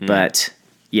stretch. Mm-hmm. But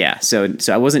yeah, so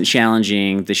I wasn't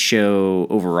challenging the show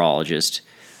overall. Just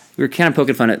we were kind of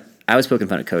poking fun at. I was poking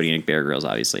fun at Cody and Bear Grylls,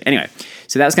 obviously. Anyway,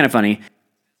 so that was kind of funny.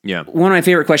 Yeah. One of my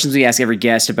favorite questions we ask every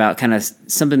guest about kind of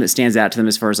something that stands out to them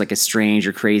as far as a strange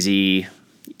or crazy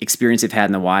experience they've had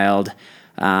in the wild.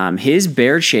 His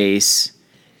bear chase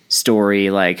story,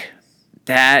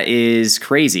 that is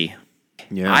crazy.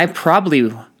 Yeah. I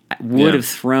probably would have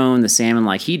thrown the salmon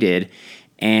like he did,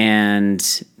 and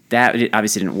that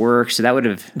obviously didn't work, so that would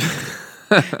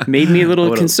have made me a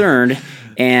little concerned.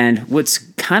 And what's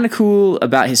kind of cool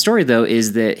about his story, though,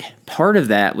 is that part of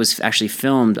that was actually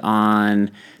filmed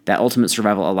on that Ultimate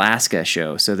Survival Alaska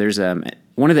show. So there's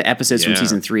one of the episodes from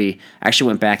season 3. I actually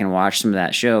went back and watched some of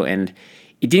that show, and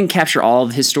it didn't capture all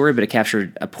of his story, but it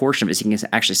captured a portion of it, so you can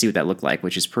actually see what that looked like,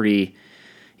 which is pretty,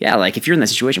 if you're in that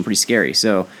situation, pretty scary.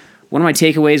 So one of my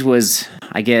takeaways was,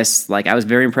 I guess, I was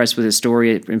very impressed with his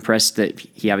story, impressed that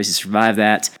he obviously survived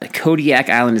that. Kodiak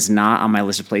Island is not on my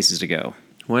list of places to go.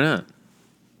 Why not?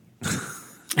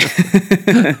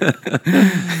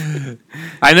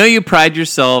 I know you pride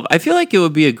yourself. I feel like it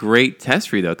would be a great test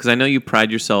for you, though, because I know you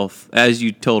pride yourself, as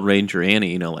you told Ranger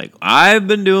Annie, I've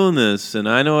been doing this, and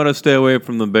I know how to stay away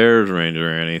from the bears, Ranger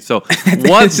Annie. So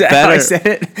what's better? How I said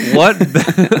it? Well,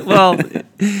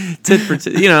 tit for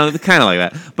tit, kind of like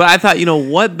that. But I thought,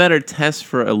 what better test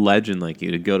for a legend like you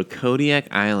to go to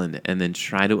Kodiak Island and then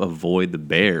try to avoid the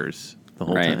bears the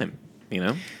whole time,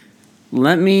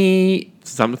 Let me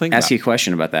Something to think ask about. you a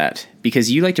question about that,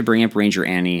 because you like to bring up Ranger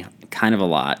Annie kind of a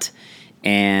lot.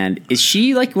 And is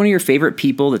she one of your favorite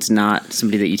people that's not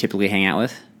somebody that you typically hang out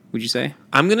with, would you say?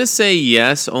 I'm going to say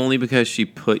yes, only because she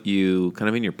put you kind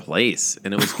of in your place,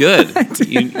 and it was good.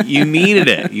 you needed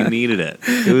it. You needed it.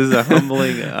 It was a humble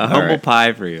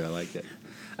pie for you. I liked it.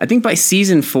 I think by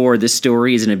season 4, this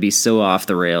story is going to be so off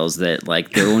the rails that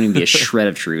there won't even be a shred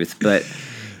of truth. But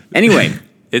anyway...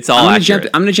 It's all accurate.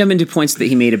 I'm going to jump into points that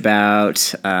he made about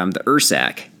the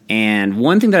URSAC. And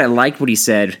one thing that I liked what he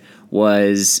said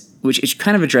was, which it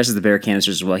kind of addresses the bear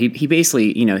canisters as well. He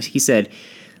basically, he said,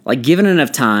 given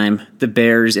enough time, the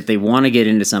bears, if they want to get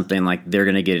into something, they're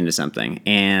going to get into something.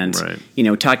 And,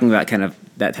 talking about kind of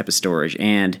that type of storage.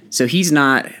 And so he's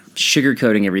not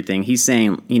sugarcoating everything. He's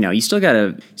saying, you still got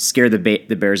to scare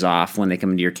the bears off when they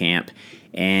come into your camp.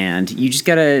 And you just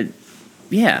got to...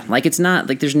 Yeah, it's not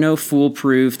there's no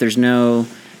foolproof, there's no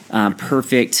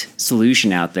perfect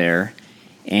solution out there,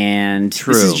 and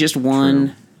this is just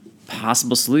one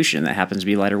possible solution that happens to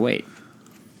be lighter weight.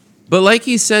 But like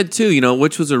he said too,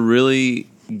 which was a really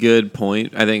good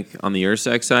point, I think, on the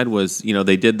URSAC side was,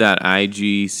 they did that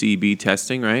IGCB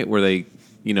testing, right, where they,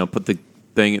 put the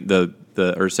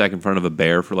URSAC in front of a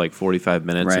bear for 45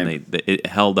 minutes, and it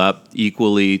held up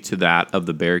equally to that of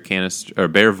the bear canister or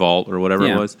bear vault or whatever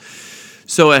it was.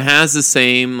 So it has the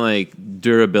same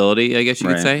durability, I guess you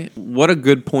could say. What a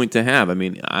good point to have. I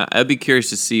mean, I'd be curious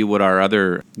to see what our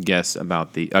other guests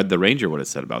about the Ranger would have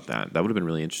said about that. That would have been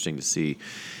really interesting to see.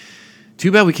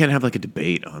 Too bad we can't have a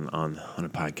debate on a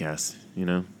podcast,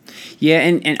 Yeah,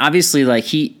 and obviously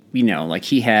he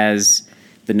he has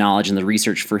the knowledge and the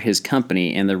research for his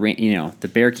company, and the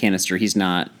bear canister.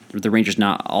 The ranger's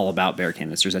not all about bear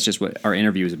canisters. That's just what our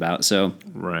interview is about. So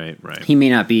Right. he may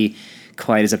not be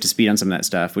quite as up to speed on some of that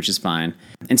stuff, which is fine.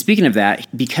 And speaking of that,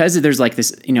 because there's like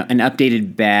this, an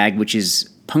updated bag which is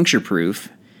puncture proof.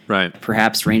 Right.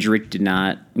 Perhaps Ranger Rick did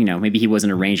not, maybe he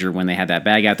wasn't a ranger when they had that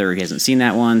bag out there. Or he hasn't seen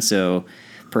that one, so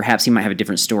perhaps he might have a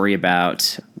different story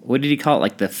about, what did he call it,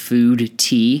 like the food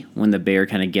tea, when the bear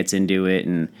kind of gets into it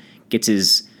and gets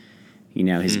his,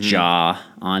 his jaw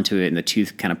onto it and the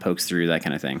tooth kind of pokes through, that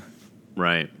kind of thing.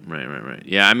 Right.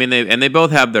 Yeah, I mean, they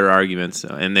both have their arguments,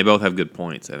 and they both have good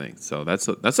points, I think. So that's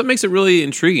what makes it really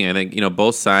intriguing. I think,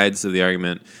 both sides of the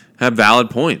argument have valid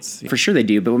points. For sure they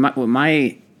do, but what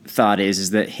my thought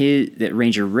is that that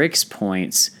Ranger Rick's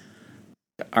points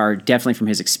are definitely from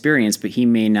his experience, but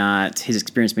his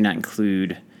experience may not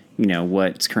include,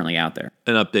 what's currently out there.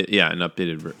 An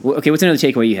updated. Well, okay, what's another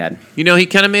takeaway you had? He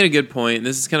kind of made a good point, and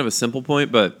this is kind of a simple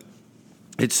point, but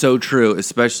it's so true,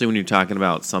 especially when you're talking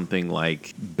about something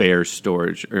like bear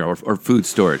storage or food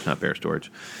storage, not bear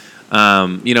storage.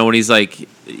 When he's like,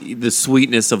 the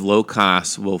sweetness of low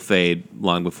cost will fade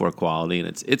long before quality, and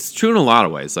it's true in a lot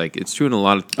of ways. Like, it's true in a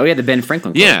lot of. Oh yeah, the Ben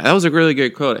Franklin quote. Yeah, that was a really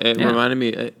good quote. It reminded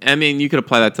me. I mean, you could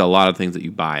apply that to a lot of things that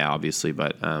you buy, obviously,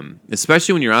 but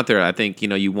especially when you're out there, I think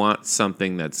you want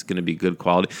something that's going to be good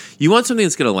quality. You want something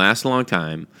that's going to last a long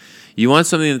time. You want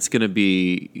something that's going to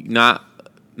be not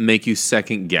make you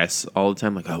second guess all the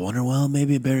time. Like, I wonder, well,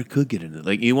 maybe a bear could get in it.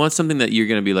 Like, you want something that you're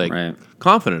going to be like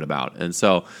confident about, and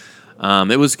so.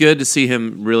 It was good to see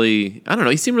him really, I don't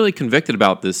know, he seemed really convicted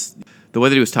about this, the way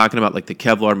that he was talking about like the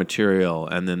Kevlar material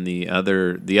and then the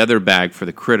other bag for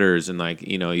the critters, and like,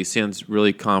 he sounds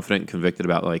really confident and convicted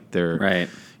about like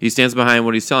he stands behind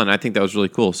what he's selling. I think that was really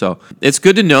cool. So it's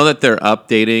good to know that they're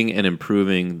updating and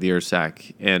improving the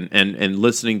Ursac and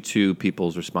listening to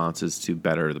people's responses to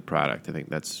better the product. I think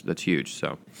that's huge.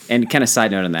 So, and kind of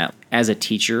side note on that, as a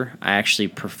teacher, I actually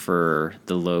prefer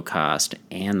the low cost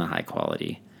and the high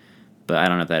quality. But I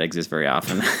don't know if that exists very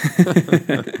often.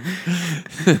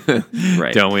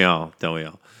 Right. Don't we all?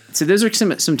 So those are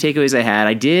some takeaways I had.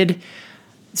 I did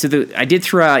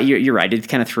throw out, you're right, I did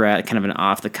kind of throw out kind of an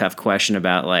off-the-cuff question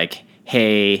about like,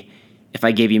 hey, if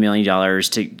I gave you $1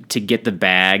 million to get the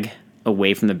bag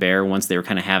away from the bear once they were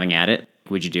kind of having at it,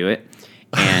 would you do it?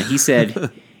 And he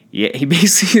said... Yeah, he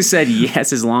basically said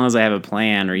yes, as long as I have a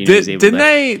plan, or Didn't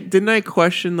I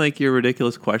question like your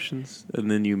ridiculous questions, and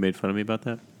then you made fun of me about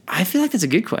that? I feel like that's a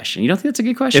good question. You don't think that's a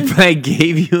good question? If I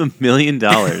gave you $1 million,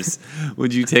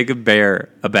 would you take a bag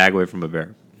away from a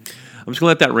bear? I'm just gonna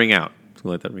let that ring out.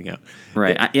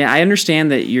 Right. I understand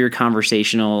that your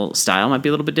conversational style might be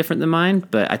a little bit different than mine,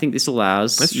 but I think this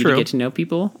allows you to get to know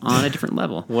people on a different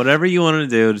level. Whatever you want to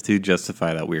do to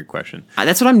justify that weird question.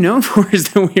 That's what I'm known for,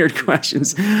 is the weird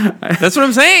questions. That's what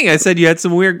I'm saying. I said you had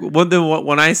some weird...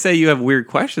 When I say you have weird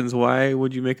questions, why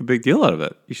would you make a big deal out of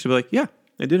it? You should be like, yeah,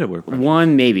 I did have weird questions.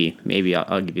 One, maybe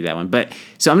I'll give you that one. But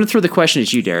so I'm going to throw the question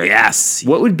at you, Derek. Yes.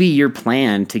 What would be your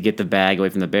plan to get the bag away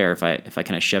from the bear if I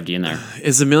kind of shoved you in there?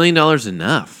 Is $1 million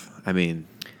enough? I mean...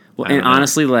 Well, and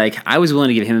honestly, like, I was willing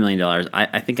to give him $1 million.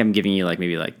 I think I'm giving you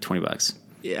maybe $20.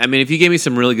 Yeah, I mean, if you gave me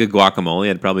some really good guacamole,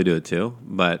 I'd probably do it too.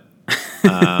 But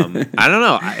I don't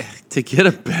know. To get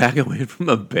a bag away from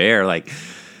a bear, I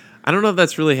don't know if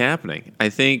that's really happening. I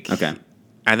think I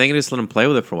just let him play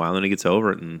with it for a while, and then he gets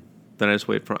over it, and then I just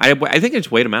wait for him. I think I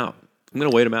just wait him out. I'm going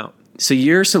to wait him out. So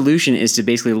your solution is to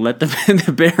basically let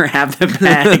the bear have the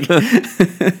bag,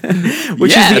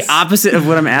 which is the opposite of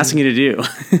what I'm asking you to do.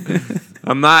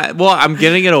 I'm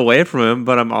getting it away from him,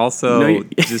 but I'm also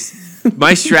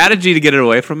my strategy to get it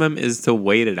away from him is to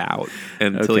wait it out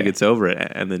until he gets over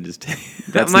it, and then just.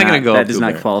 I'm not going to go. That does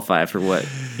not qualify for what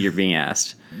you're being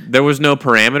asked. There was no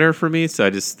parameter for me, so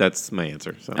that's my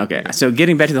answer. So. Okay, so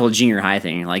getting back to the whole junior high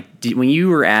thing, when you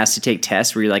were asked to take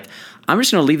tests, were you like, I'm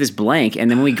just going to leave this blank, and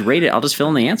then when we grade it, I'll just fill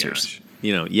in the answers?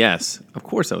 Gosh. Yes, of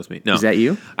course that was me. No, is that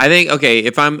you? I think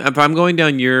if I'm going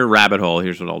down your rabbit hole,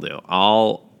 here's what I'll do.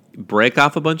 I'll break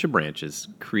off a bunch of branches,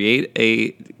 create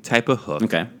a type of hook.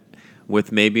 Okay.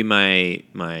 With maybe my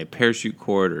parachute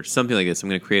cord or something like this. I'm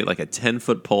going to create like a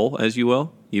 10-foot pole, as you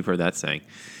will. You've heard that saying.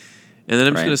 And then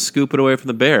I'm just going to scoop it away from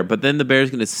the bear. But then the bear's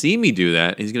going to see me do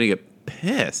that. And he's going to get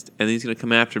pissed. And then he's going to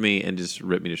come after me and just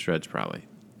rip me to shreds probably.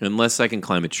 Unless I can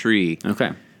climb a tree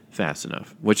fast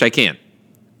enough, which I can.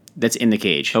 That's in the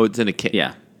cage. Oh, it's in a cage.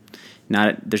 Yeah.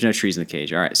 There's no trees in the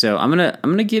cage. All right. So I'm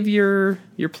gonna give your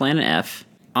plan an F.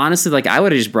 Honestly, I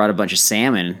would have just brought a bunch of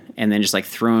salmon and then just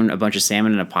thrown a bunch of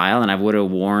salmon in a pile, and I would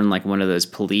have worn one of those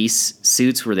police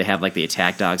suits where they have the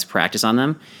attack dogs practice on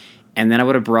them. And then I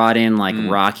would have brought in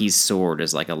Rocky's sword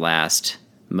as a last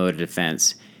mode of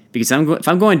defense. Because if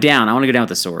I'm going down, I want to go down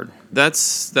with a sword.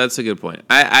 That's a good point.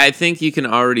 I think you can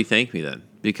already thank me then,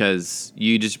 because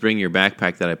you just bring your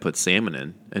backpack that I put salmon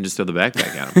in and just throw the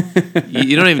backpack at him.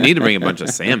 you don't even need to bring a bunch of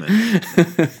salmon.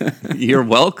 You're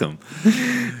welcome.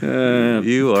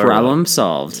 You are Problem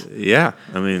solved. Yeah,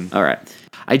 I mean, All right.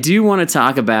 I do want to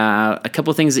talk about a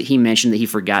couple things that he mentioned that he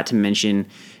forgot to mention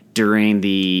during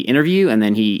the interview, and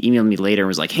then he emailed me later and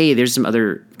was like, hey, there's some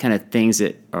other kind of things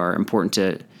that are important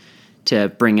to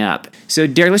bring up. So,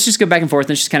 Derek, let's just go back and forth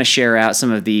and just kind of share out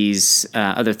some of these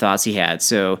other thoughts he had.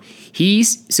 So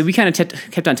we kind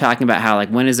of kept on talking about how, like,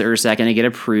 when is the URSAC going to get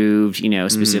approved,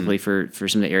 specifically for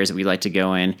some of the areas that we like to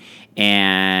go in.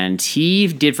 And he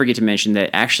did forget to mention that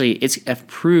actually it's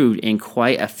approved in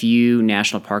quite a few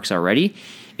national parks already.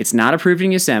 It's not approved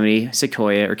in Yosemite,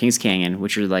 Sequoia, or Kings Canyon,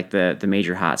 which are like the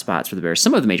major hotspots for the bears.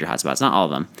 Some of the major hotspots, not all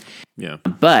of them. yeah.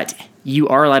 But you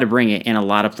are allowed to bring it in a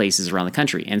lot of places around the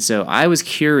country. And so I was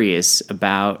curious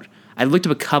about, I looked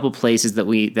up a couple places that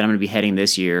I'm going to be heading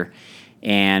this year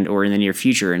or in the near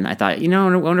future. And I thought, I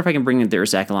wonder if I can bring the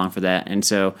URSAC along for that. And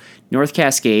so North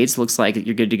Cascades looks like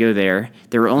you're good to go there.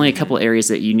 There are only a couple areas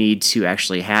that you need to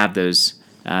actually have those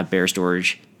bear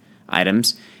storage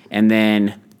items. And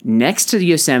then next to the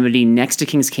Yosemite, next to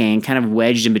Kings Canyon, kind of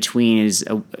wedged in between is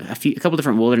a couple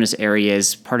different wilderness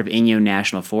areas, part of Inyo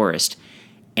National Forest.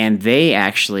 And they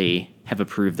actually have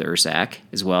approved the URSAC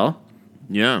as well.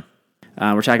 Yeah.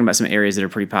 We're talking about some areas that are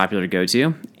pretty popular to go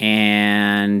to.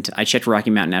 And I checked Rocky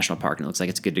Mountain National Park, and it looks like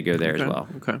it's good to go there as well.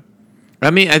 Okay.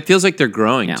 I mean, it feels like they're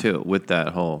growing, Yeah. too, with that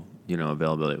whole,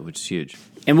 availability, which is huge.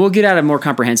 And we'll get out a more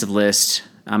comprehensive list.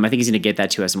 I think he's going to get that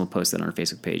to us, and we'll post that on our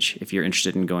Facebook page if you're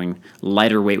interested in going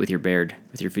lighter weight with your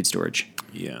food storage.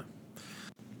 Yeah.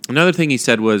 Another thing he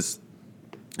said was,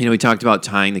 he talked about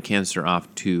tying the canister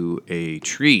off to a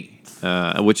tree,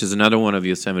 which is another one of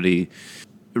Yosemite's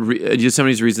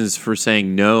reasons for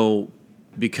saying no,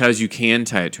 because you can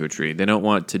tie it to a tree. They don't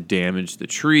want to damage the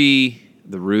tree,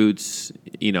 the roots,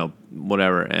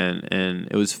 whatever. And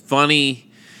it was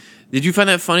funny. Did you find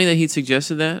that funny that he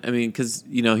suggested that? I mean, because,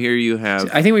 here you have...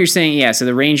 I think what you're saying, yeah, so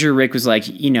the ranger, Rick, was like,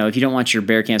 if you don't want your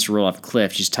bear canister to roll off a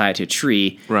cliff, just tie it to a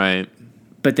tree. Right.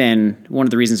 But then one of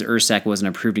the reasons URSAC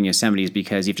wasn't approved in Yosemite is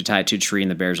because you have to tie it to a tree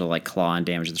and the bears will, like, claw and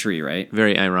damage the tree, right?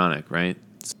 Very ironic, right?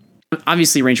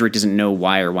 Obviously, Ranger Rick doesn't know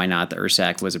why or why not the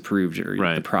URSAC was approved or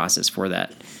the process for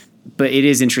that. But it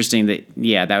is interesting that,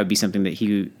 that would be something that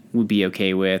he would be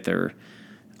okay with or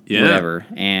whatever,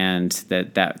 and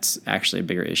that's actually a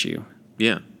bigger issue.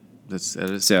 Yeah. That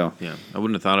is, so, yeah. I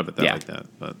wouldn't have thought of it like that,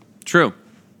 but true.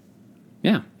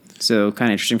 Yeah. So kind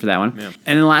of interesting for that one. Yeah. And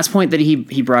then the last point that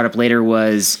he brought up later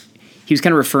was he was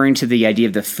kind of referring to the idea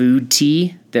of the food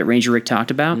tea that Ranger Rick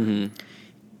talked about. Mm-hmm.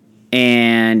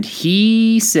 And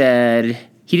he said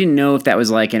he didn't know if that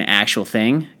was like an actual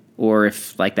thing or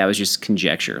if like that was just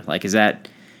conjecture. Like,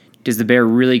 does the bear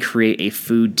really create a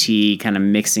food tea kind of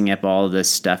mixing up all of this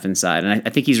stuff inside? And I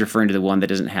think he's referring to the one that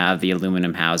doesn't have the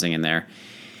aluminum housing in there.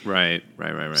 Right.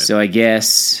 So I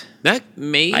guess... That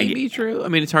may be true. I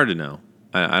mean, it's hard to know.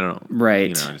 I don't know.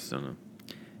 Right. I just don't know.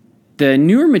 The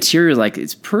newer material, like,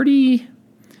 it's pretty...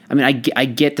 I mean, I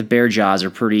get the bear jaws are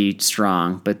pretty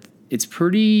strong, but it's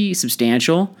pretty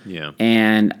substantial. Yeah.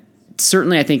 And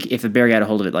certainly I think if a bear got a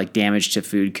hold of it, like, damage to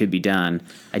food could be done.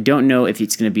 I don't know if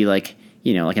it's going to be like,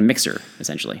 like a mixer,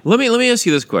 essentially. Let me ask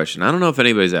you this question. I don't know if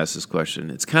anybody's asked this question.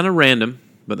 It's kind of random,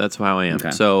 but that's how I am.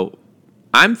 Okay. So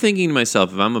I'm thinking to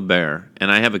myself, if I'm a bear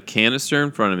and I have a canister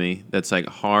in front of me that's like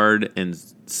hard and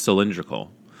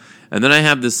cylindrical, and then I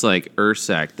have this like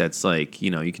URSAC that's like,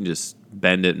 you can just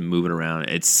bend it and move it around.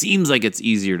 It seems like it's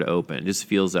easier to open. It just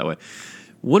feels that way.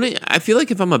 I feel like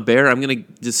if I'm a bear, I'm going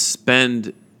to just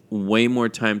spend way more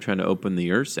time trying to open the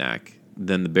URSAC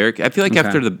than the bear. I feel like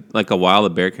after a while, the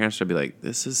bear canister, I'd be like,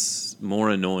 this is more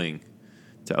annoying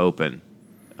to open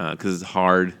because it's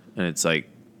hard and it's like,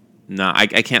 I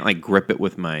can't like grip it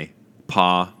with my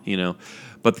paw,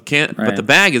 But the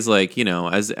bag is like,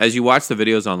 as you watch the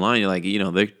videos online, you're like,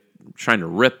 they're trying to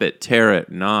rip it, tear it,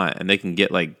 and they can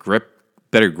get like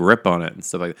better grip on it and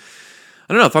stuff like that.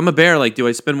 I don't know if I'm a bear. Like, do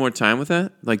I spend more time with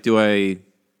that? Like, do I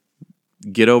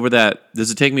get over that? Does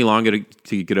it take me longer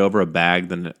to get over a bag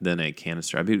than a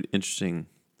canister? I'd be interesting.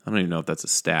 I don't even know if that's a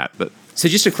stat, but so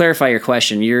just to clarify your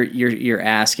question, you're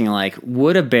asking like,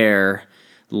 would a bear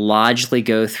logically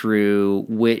go through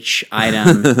which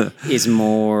item is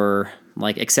more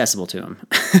like accessible to him?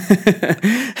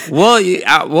 Well,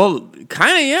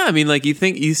 kind of, yeah. I mean, like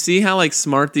you see how like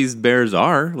smart these bears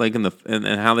are, like and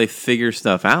how they figure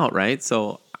stuff out, right?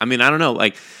 So, I mean, I don't know,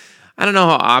 like I don't know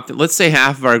how often. Let's say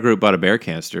half of our group bought a bear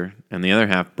canister, and the other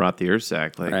half brought the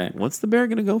Ursack. Like, Right. what's the bear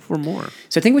going to go for more?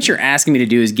 So I think what you're asking me to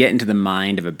do is get into the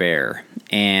mind of a bear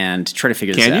and try to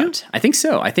figure this Can you? out. I think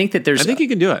so. I think that there's. I think you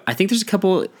can do it. I think there's a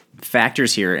couple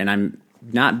factors here, and I'm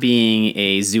not being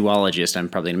a zoologist. I'm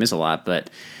probably gonna miss a lot,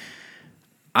 but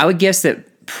I would guess that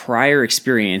prior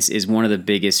experience is one of the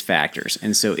biggest factors.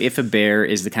 And so if a bear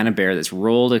is the kind of bear that's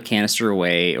rolled a canister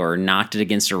away or knocked it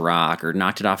against a rock or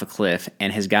knocked it off a cliff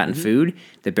and has gotten food,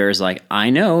 the bear's like, I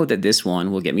know that this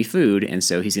one will get me food, and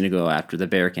so he's going to go after the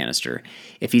bear canister.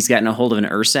 If he's gotten a hold of an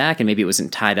Ursack and maybe it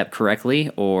wasn't tied up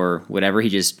correctly or whatever, he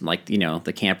just, like, you know,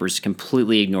 the campers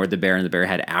completely ignored the bear and the bear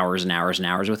had hours and hours and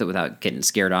hours with it without getting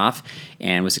scared off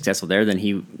and was successful there, then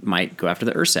he might go after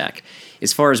the Ursack.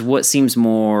 As far as what seems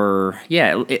more,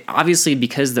 obviously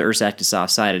because the Ursack is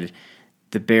soft-sided,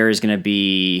 the bear is going to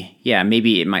be,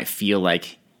 maybe it might feel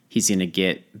like he's going to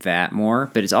get that more,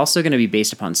 but it's also going to be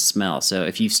based upon smell. So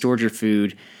if you've stored your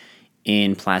food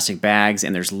in plastic bags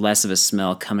and there's less of a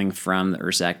smell coming from the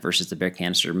Ursack versus the bear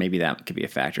canister, maybe that could be a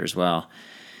factor as well.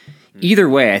 Either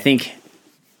way, I think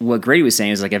what Grady was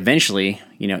saying is, like, eventually,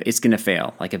 you know, it's going to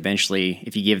fail. Like, eventually,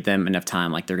 if you give them enough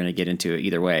time, like, they're going to get into it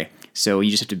either way. So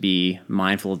you just have to be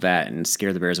mindful of that and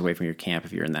scare the bears away from your camp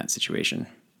if you're in that situation.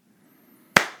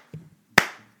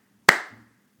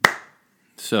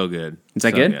 So good. Is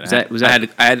that So good?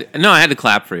 I had to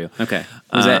clap for you. Okay.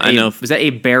 Was that a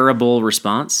bearable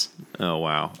response? Oh,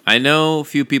 wow. I know a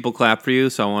few people clap for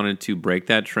you, so I wanted to break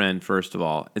that trend, first of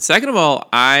all. And second of all,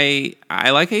 I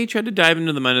like how you tried to dive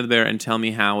into the mind of the bear and tell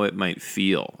me how it might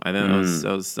feel. I think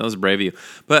that was brave of you.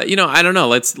 But, you know, I don't know.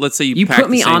 Let's say You put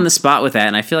me on the spot with that,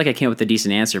 and I feel like I came up with a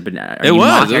decent answer, but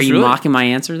are you mocking my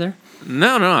answer there?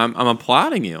 No, I'm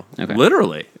applauding you. Okay.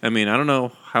 Literally. I mean, I don't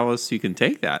know how else you can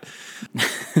take that.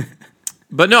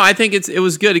 But no, I think it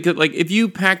was good because, like, if you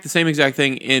pack the same exact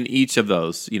thing in each of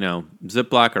those, you know,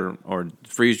 Ziploc or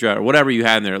freeze dry or whatever you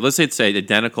had in there, let's say it's an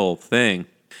identical thing.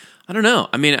 I don't know.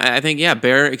 I mean, I think,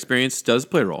 bear experience does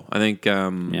play a role. I think, you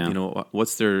know,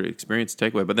 what's their experience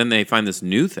takeaway? But then they find this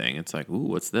new thing. It's like, ooh,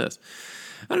 what's this?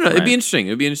 I don't know. Right. It'd be interesting.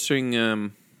 It'd be an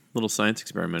interesting little science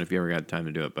experiment if you ever got time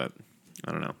to do it, but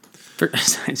I don't know.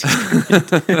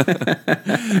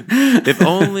 If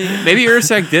only maybe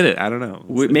Ursack did it. I don't know.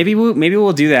 Maybe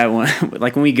we'll do that one.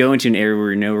 Like when we go into an area where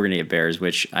we know we're gonna get bears,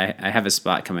 which I have a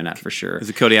spot coming up for sure. Is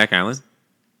it Kodiak Island?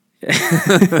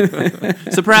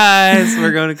 Surprise!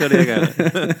 We're going to Kodiak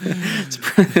Island.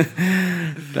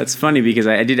 That's funny because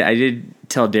I did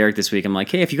tell Derek this week. I'm like,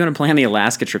 hey, if you're going to plan the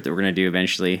Alaska trip that we're going to do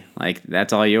eventually, like,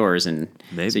 that's all yours. And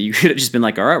so you could have just been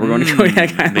like, all right, we're going to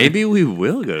Kodiak Island. Maybe we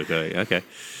will go to Kodiak. Okay.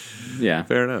 Yeah.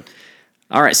 Fair enough.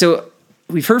 All right. So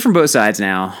we've heard from both sides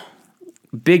now.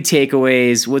 Big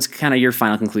takeaways. What's kind of your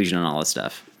final conclusion on all this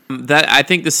stuff? That I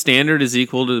think the standard is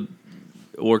equal to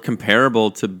or comparable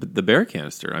to the bear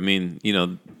canister. I mean, you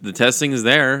know, the testing is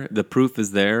there, the proof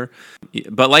is there.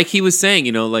 But like he was saying,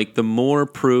 you know, like the more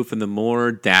proof and the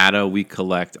more data we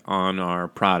collect on our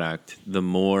product, the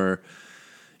more,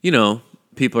 you know,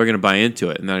 people are going to buy into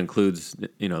it. And that includes,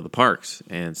 you know, the parks.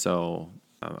 And so,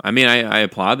 I mean, I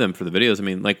applaud them for the videos. I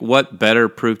mean, like, what better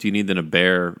proof do you need than a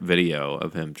bear video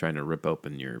of him trying to rip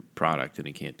open your product and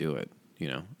he can't do it? You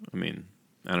know, I mean,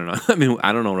 I don't know. I mean,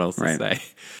 I don't know what else to say.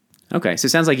 Okay, so it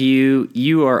sounds like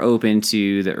you are open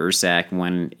to the Ursack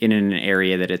when in an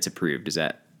area that it's approved. Is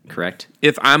that correct?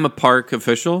 If I'm a park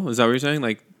official, is that what you're saying?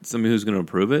 Like somebody who's going to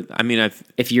approve it? I mean,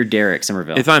 if you're Derek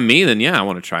Somerville. If I'm me, then yeah, I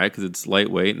want to try it because it's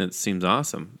lightweight and it seems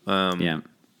awesome. Okay.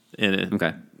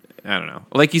 I don't know.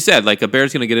 Like you said, like a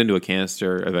bear's going to get into a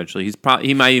canister eventually.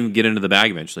 He might even get into the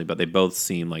bag eventually, but they both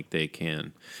seem like they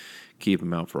can keep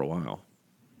him out for a while.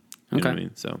 You know what I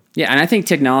mean? So yeah, and I think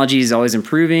technology is always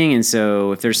improving, and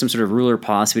so if there's some sort of rule or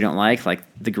policy we don't like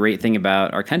the great thing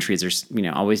about our country is there's, you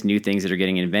know, always new things that are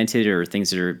getting invented or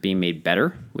things that are being made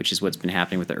better, which is what's been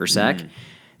happening with the Ursack.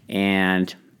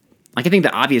 And like I think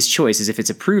the obvious choice is if it's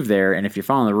approved there, and if you're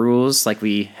following the rules like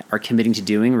we are committing to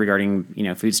doing regarding, you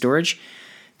know, food storage,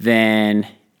 then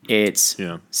it's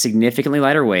significantly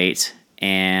lighter weight,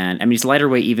 and I mean it's lighter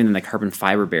weight even than the carbon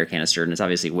fiber bear canister, and it's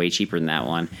obviously way cheaper than that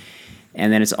one.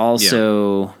 And then it's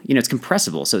also, you know, it's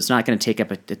compressible, so it's not going to take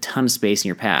up a ton of space in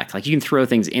your pack. Like you can throw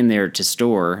things in there to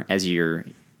store as you're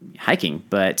hiking,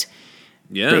 but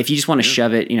if you just want to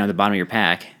shove it, you know, at the bottom of your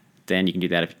pack, then you can do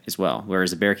that as well.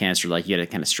 Whereas a bear canister, like you got to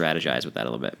kind of strategize with that a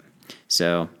little bit.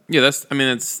 So yeah,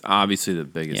 that's obviously the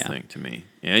biggest thing to me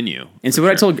and you. And so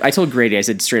what I told Grady, I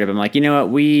said straight up, I'm like, you know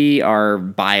what, we are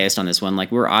biased on this one. Like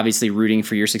we're obviously rooting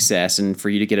for your success and for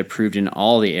you to get approved in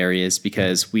all the areas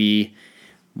because we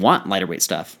want lighter weight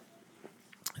stuff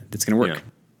that's going to work.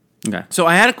 Okay. So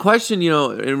I had a question,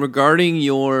 regarding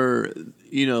your,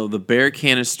 the bear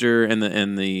canister and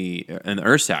the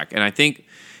Ursac, and I think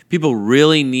people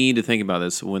really need to think about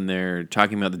this when they're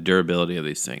talking about the durability of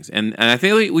these things. And I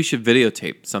think we should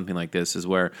videotape something like this, is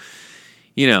where,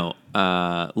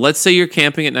 let's say you're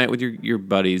camping at night with your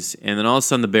buddies, and then all of a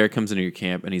sudden the bear comes into your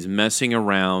camp and he's messing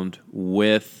around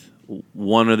with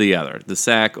one or the other, the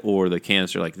sack or the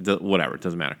canister, like whatever, it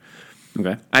doesn't matter.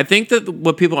 Okay. I think that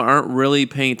what people aren't really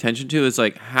paying attention to is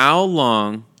like, how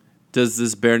long does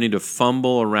this bear need to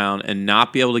fumble around and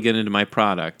not be able to get into my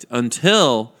product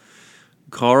until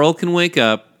Carl can wake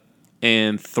up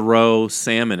and throw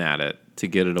salmon at it to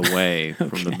get it away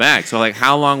from the bag? So like,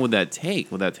 how long would that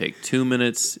take? Would that take 2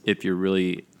 minutes? If you're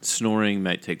really snoring, it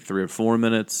might take 3 or 4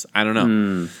 minutes. I don't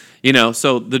know.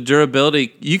 So the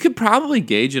durability, you could probably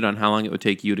gauge it on how long it would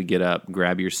take you to get up,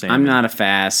 grab your salmon. I'm not a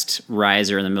fast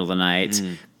riser in the middle of the night,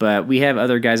 but we have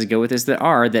other guys that go with us that,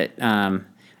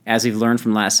 as we've learned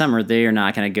from last summer, they are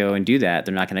not going to go and do that.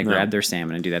 They're not going to grab their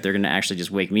salmon and do that. They're going to actually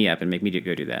just wake me up and make me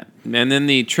go do that. And then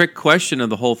the trick question of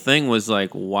the whole thing was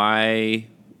like, why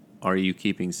are you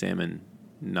keeping salmon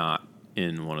not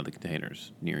in one of the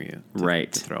containers near you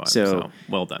to throw at? So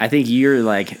well done. I think you're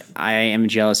like, I am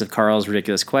jealous of Carl's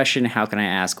ridiculous question. How can I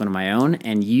ask one of my own?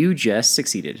 And you just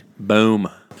succeeded. Boom.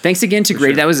 Thanks again to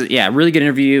Grady. Sure. That was a really good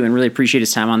interview, and really appreciate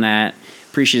his time on that.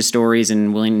 Appreciate his stories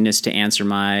and willingness to answer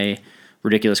my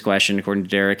ridiculous question, according to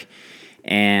Derek.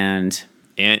 And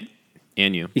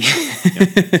you.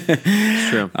 It's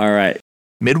true. All right.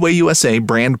 Midway USA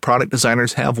brand product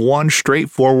designers have one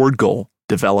straightforward goal: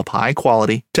 develop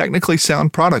high-quality, technically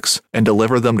sound products and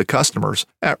deliver them to customers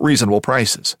at reasonable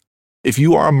prices. If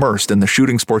you are immersed in the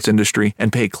shooting sports industry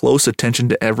and pay close attention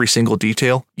to every single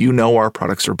detail, you know our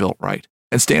products are built right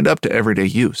and stand up to everyday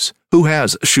use. Who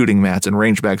has shooting mats and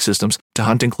range bag systems to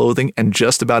hunting clothing and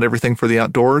just about everything for the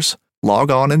outdoors? Log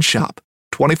on and shop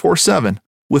 24/7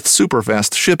 with super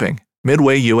fast shipping.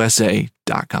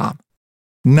 MidwayUSA.com.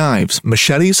 Knives,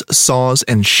 machetes, saws,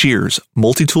 and shears,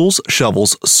 multi-tools,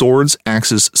 shovels, swords,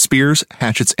 axes, spears,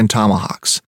 hatchets, and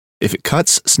tomahawks. If it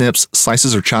cuts, snips,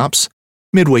 slices, or chops,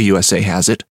 Midway USA has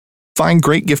it. Find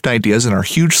great gift ideas in our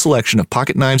huge selection of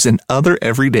pocket knives and other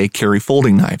everyday carry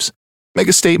folding knives. Make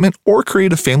a statement or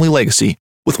create a family legacy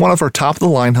with one of our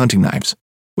top-of-the-line hunting knives.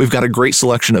 We've got a great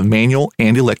selection of manual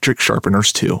and electric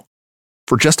sharpeners, too.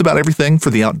 For just about everything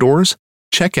for the outdoors,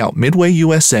 check out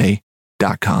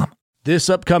MidwayUSA.com.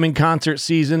 This upcoming concert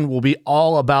season will be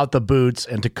all about the boots,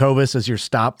 and Tecovas is your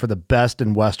stop for the best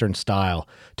in Western style.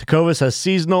 Tecovas has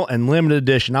seasonal and limited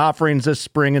edition offerings this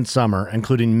spring and summer,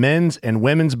 including men's and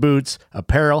women's boots,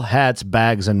 apparel, hats,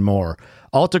 bags, and more.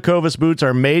 All Tecovas boots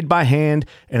are made by hand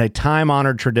in a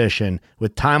time-honored tradition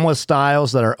with timeless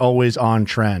styles that are always on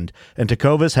trend. And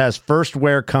Tecovas has first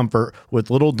wear comfort with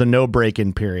little to no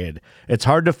break-in period. It's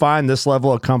hard to find this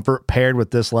level of comfort paired with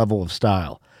this level of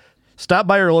style. Stop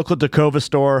by your local Tecovas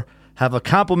store, have a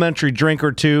complimentary drink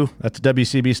or two, that's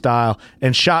WCB style,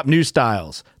 and shop new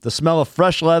styles. The smell of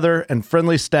fresh leather and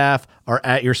friendly staff are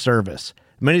at your service.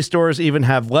 Many stores even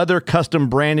have leather custom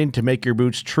branding to make your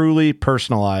boots truly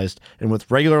personalized. And with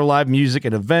regular live music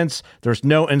and events, there's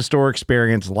no in-store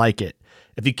experience like it.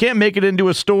 If you can't make it into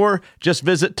a store, just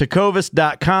visit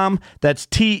Tecovas.com. That's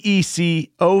TECOVAS.com.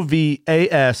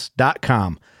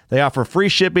 They offer free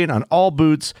shipping on all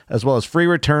boots, as well as free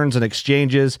returns and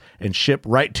exchanges, and ship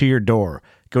right to your door.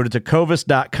 Go to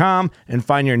Tecovas.com and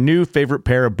find your new favorite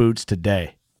pair of boots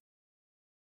today.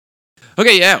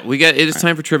 Okay, it is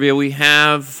time for trivia. We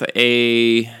have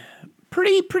a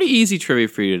pretty easy trivia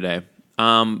for you today.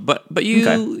 But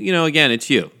you again, it's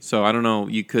you. So I don't know,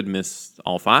 you could miss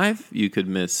all 5. You could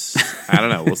miss, I don't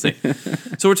know, we'll see.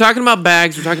 So we're talking about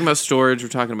bags, we're talking about storage, we're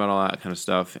talking about all that kind of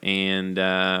stuff. And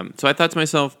so I thought to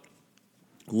myself,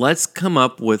 let's come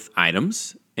up with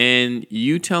items and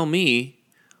you tell me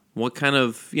what kind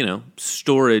of,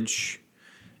 storage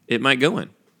it might go in.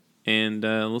 And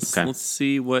let's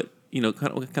see what,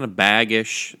 what kind of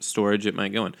bag-ish storage it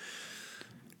might go in.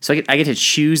 So I get to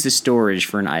choose the storage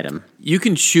for an item. You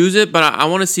can choose it, but I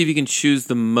want to see if you can choose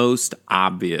the most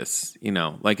obvious.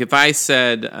 Like if I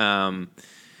said, I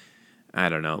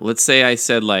don't know. Let's say I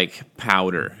said like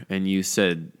powder, and you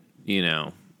said,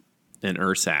 an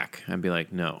Ursac. I'd be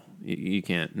like, no, you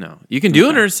can't. No, you can do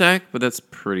an Ursac, but that's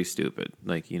pretty stupid.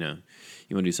 Like you want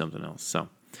to do something else. So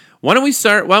why don't we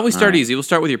start? Easy? We'll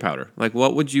start with your powder. Like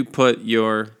what would you put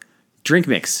your Drink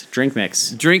mix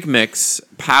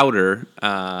powder.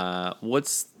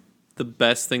 What's the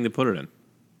best thing to put it in?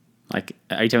 Like,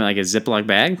 are you talking like a Ziploc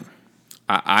bag?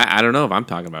 I don't know if I'm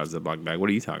talking about a Ziploc bag. What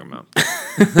are you talking about?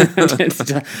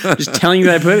 Just telling you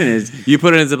what I put in is. You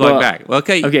put it in a Ziploc bag. Well,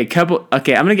 okay.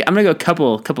 Okay. I'm gonna go a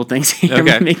couple things here. I'm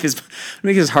Okay. gonna make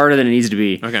this harder than it needs to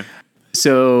be. Okay.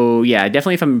 So yeah,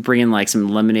 definitely if I'm bringing like some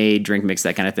lemonade, drink mix,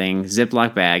 that kind of thing,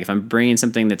 Ziploc bag. If I'm bringing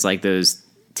something that's like those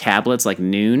tablets, like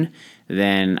Noon,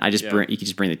 then you can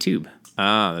just bring the tube.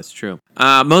 Ah, that's true.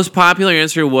 Most popular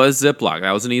answer was Ziploc.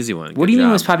 That was an easy one. What do you mean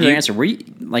most popular answer? Were you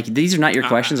like these are not your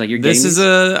questions? Like you're This getting is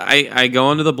I go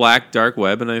onto the black dark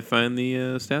web and I find the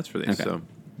stats for these. Okay. So,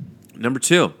 number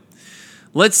 2,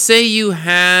 let's say you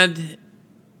had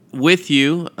with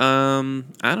you, I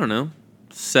don't know,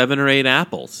 7 or 8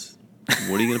 apples.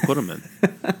 What are you going to put them in?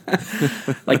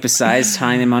 like besides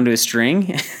tying them onto a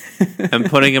string. And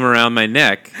putting them around my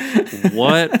neck.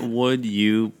 What would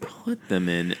you put them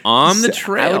in on the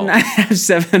trail? I would not have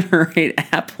 7 or 8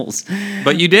 apples.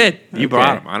 But you did. You Okay.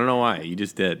 brought them. I don't know why. You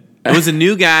just did. It was a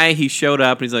new guy. He showed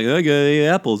up and he's like, I got 8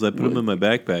 apples. I put them in my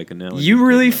backpack. And now You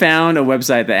really found a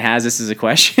website that has this as a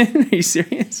question? Are you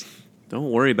serious?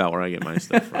 Don't worry about where I get my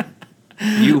stuff from.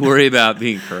 You worry about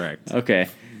being correct. Okay.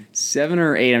 7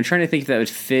 or 8. I'm trying to think if that would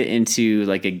fit into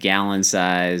like a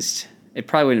gallon-sized. It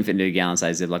probably wouldn't fit into a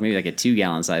gallon-sized Ziploc. Maybe like a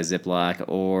 2-gallon-sized Ziploc,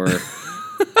 or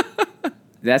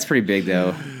that's pretty big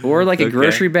though. Or like a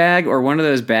grocery bag, or one of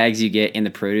those bags you get in the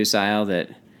produce aisle. That,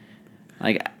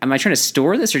 like, am I trying to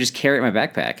store this or just carry it in my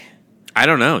backpack? I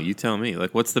don't know. You tell me.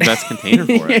 Like, what's the best container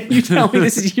for it? You tell me.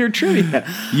 This is your trivia.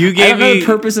 You I gave don't know me. the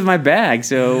purpose of my bag,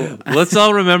 so Let's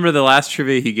all remember the last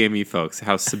trivia he gave me, folks.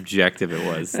 How subjective it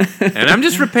was, and I'm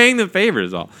just repaying the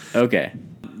favors. All. okay.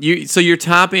 So your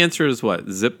top answer is what?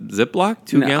 Ziploc?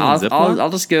 2-gallon Ziploc? I'll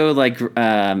just go like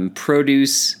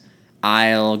produce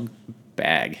aisle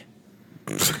bag.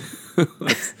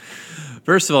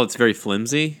 First of all, it's very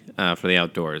flimsy for the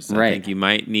outdoors. Right. I think you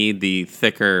might need the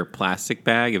thicker plastic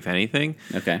bag, if anything.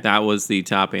 Okay. That was the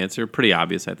top answer. Pretty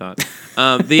obvious, I thought.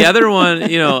 The other one,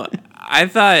 I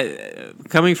thought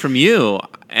coming from you,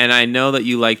 and I know that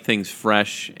you like things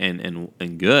fresh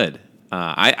and good.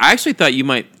 I actually thought you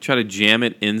might try to jam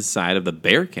it inside of the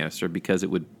bear canister because it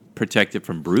would protect it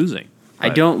from bruising. I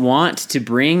don't want to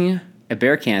bring a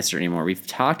bear canister anymore. We've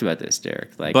talked about this,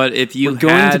 Derek. Like, But if you we're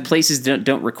going to had- places that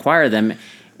don't require them,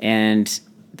 and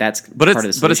that's But part of the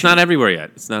it's solution. not everywhere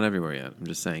yet. It's not everywhere yet. I'm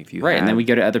just saying if you right. And then had- we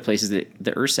go to other places that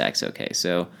the Ursac's okay.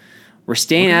 So we're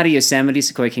staying out of Yosemite,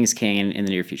 Sequoia Kings Canyon in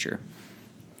the near future.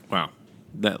 Wow.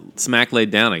 That smack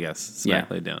laid down, I guess. Smack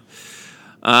Yeah. laid down.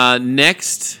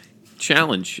 Next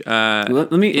challenge.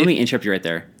 Let me interrupt you right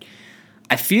there.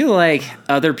 I feel like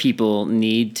other people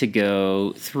need to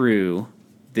go through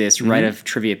this rite of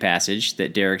trivia passage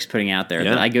that Derek's putting out there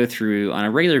Yeah. that I go through on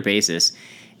a regular basis.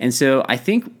 And so I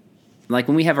think, like,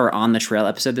 when we have our On the Trail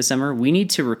episode this summer, we need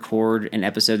to record an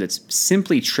episode that's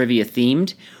simply trivia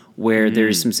themed, where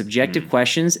there's some subjective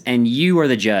questions and you are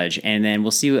the judge, and then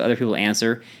we'll see what other people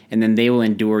answer, and then they will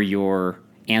endure your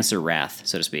answer wrath,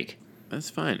 so to speak. That's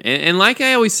fine. And like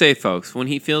I always say, folks, when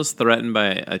he feels threatened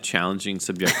by a challenging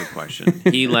subjective question,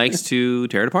 he likes to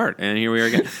tear it apart. And here we are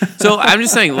again. So I'm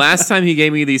just saying, last time he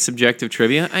gave me the subjective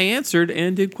trivia, I answered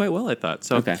and did quite well, I thought.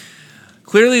 So Okay.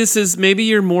 clearly this is, maybe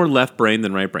you're more left brain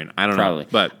than right brain. I don't Probably. know.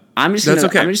 But I'm just that's gonna,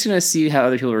 okay. I'm just gonna see how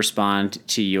other people respond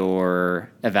to your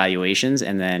evaluations,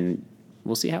 and then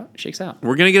we'll see how it shakes out.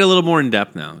 We're gonna get a little more in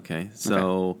depth now, okay?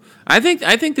 So I think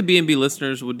the B&B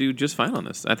listeners would do just fine on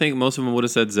this. I think most of them would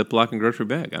have said Ziploc and grocery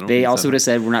bag. I don't. They think also so. would have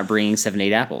said we're not bringing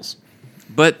 7-8 apples.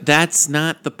 But that's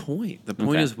not the point. The point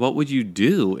Okay. is, what would you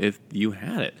do if you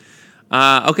had it?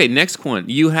 Okay, next one.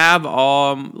 You have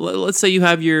let's say you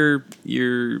have your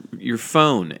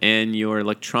phone and your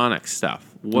electronic stuff.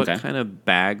 What Okay. kind of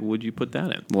bag would you put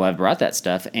that in? Well, I brought that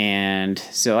stuff, and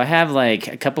so I have like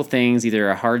a couple things, either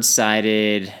a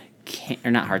hard-sided,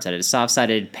 or not hard-sided, a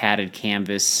soft-sided padded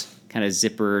canvas kind of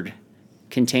zippered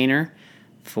container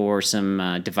for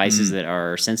some devices that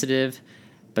are sensitive.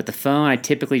 But the phone, I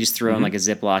typically just throw in like a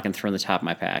Ziploc and throw in the top of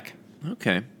my pack.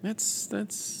 Okay, that's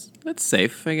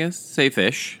safe, I guess,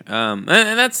 safe-ish, and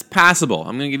that's passable.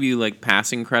 I'm gonna give you like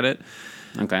passing credit.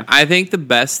 Okay. I think the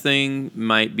best thing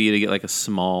might be to get like a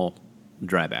small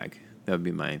dry bag. That would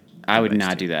be my. I would advice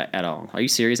not to you. do that at all. Are you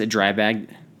serious? A dry bag?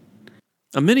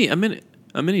 A mini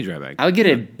dry bag. I would get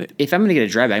if I'm going to get a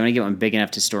dry bag, I'm going to get one big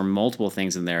enough to store multiple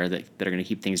things in there that are going to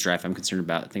keep things dry if I'm concerned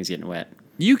about things getting wet.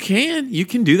 You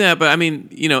can do that, but I mean,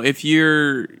 if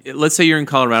let's say you're in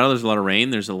Colorado, there's a lot of rain,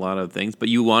 there's a lot of things, but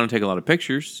you want to take a lot of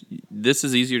pictures, this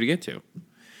is easier to get to.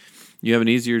 You have an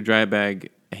easier dry bag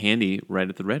handy right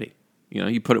at the ready.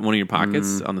 You put it in one of your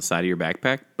pockets on the side of your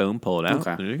backpack, boom, pull it out.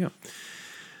 Okay. There you go.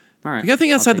 All right. You got to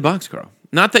think outside the box, Carl.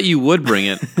 Not that you would bring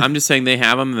it. I'm just saying they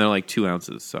have them, and they're like 2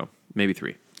 ounces, so maybe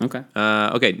 3. Okay.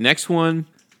 Okay, next one.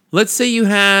 Let's say you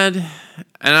had, and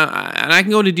I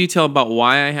can go into detail about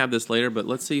why I have this later, but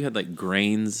let's say you had like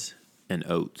grains and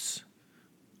oats.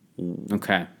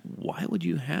 Okay. Why would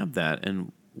you have that?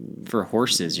 And For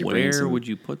horses, you're bringing where some would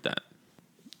you put that?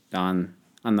 on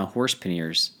the horse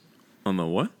panniers. On the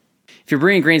what? If you're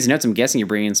bringing grains and oats, I'm guessing you're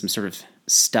bringing some sort of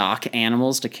stock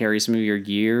animals to carry some of your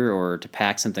gear or to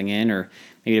pack something in, or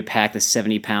maybe to pack the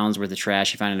 70 pounds worth of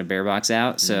trash you find in a bear box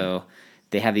out. So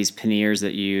they have these panniers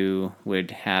that you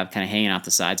would have kind of hanging off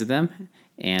the sides of them,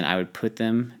 and I would put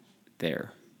them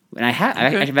there. And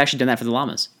I've actually done that for the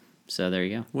llamas. So there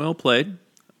you go. Well played.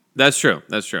 That's true.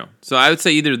 That's true. So I would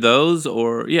say either those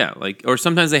or or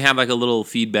sometimes they have like a little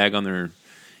feed bag on their,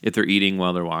 if they're eating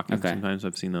while they're walking. Okay. Sometimes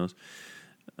I've seen those.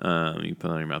 You put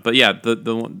it on your mouth. But yeah,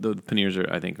 the panniers are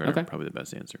Okay. probably the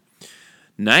best answer.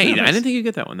 Nice. I didn't think you'd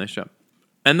get that one. Nice job.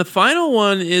 And the final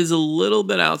one is a little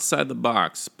bit outside the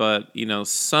box, but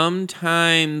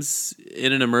sometimes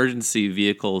in an emergency,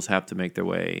 vehicles have to make their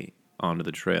way onto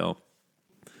the trail.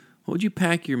 What would you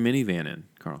pack your minivan in,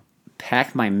 Carl?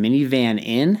 Pack my minivan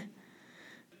in?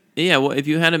 Yeah, well, if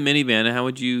you had a minivan, how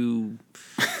would you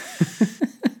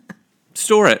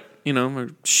store it? Or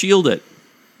shield it,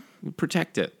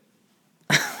 protect it.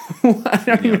 I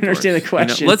don't even understand the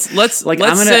question. Let's I'm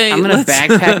gonna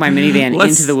backpack my minivan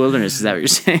into the wilderness. Is that what you're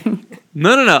saying?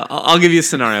 No. I'll give you a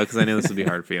scenario because I know this will be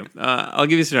hard for you. I'll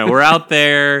give you a scenario. We're out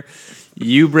there.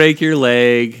 You break your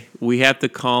leg. We have to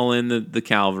call in the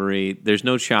cavalry. There's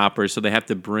no chopper, so they have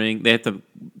to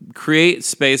create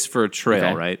space for a trail,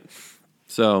 Okay. right?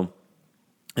 So,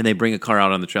 and they bring a car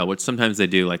out on the trail, which sometimes they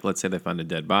do. Like, let's say they find a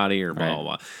dead body or blah, blah,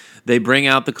 blah. They bring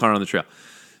out the car on the trail.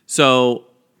 So,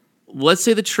 let's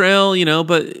say the trail,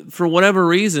 but for whatever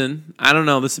reason, I don't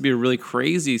know, this would be a really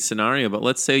crazy scenario, but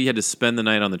let's say you had to spend the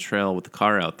night on the trail with the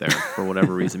car out there for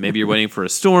whatever reason. Maybe you're waiting for a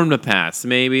storm to pass.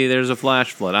 Maybe there's a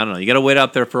flash flood. I don't know. You got to wait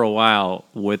out there for a while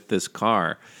with this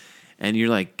car. And you're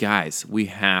like, guys, we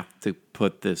have to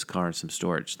put this car in some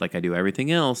storage like I do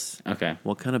everything else. Okay.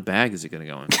 What kind of bag is it going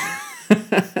to go in?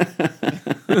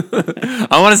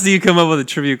 I want to see you come up with a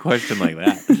trivia question like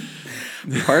that.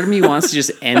 Part of me wants to just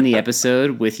end the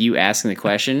episode with you asking the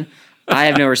question. I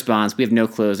have no response. We have no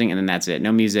closing, and then that's it.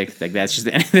 No music. Like, that's just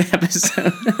the end of the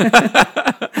episode.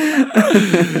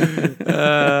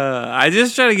 I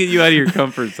just try to get you out of your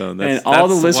comfort zone. And all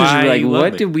the listeners will be like,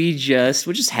 what did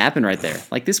what just happened right there?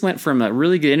 Like, this went from a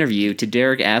really good interview to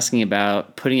Derek asking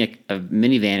about putting a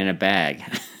minivan in a bag.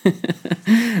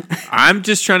 I'm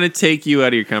just trying to take you out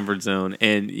of your comfort zone.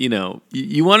 And, you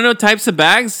want to know types of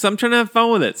bags? So I'm trying to have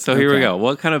fun with it. So here we go.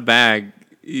 What kind of bag,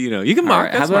 you can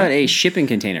mark. Right, how about a shipping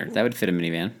container? That would fit a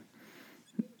minivan.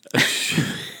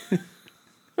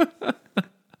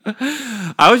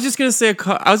 I was just going to say a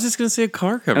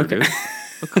car cover, dude.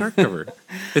 A car cover.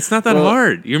 It's not that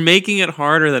hard. You're making it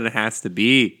harder than it has to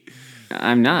be.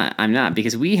 I'm not,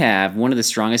 because we have one of the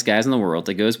strongest guys in the world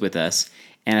that goes with us.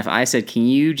 And if I said, can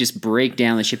you just break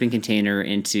down the shipping container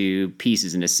into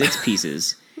 6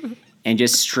 pieces, and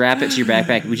just strap it to your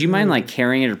backpack, would you mind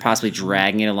carrying it or possibly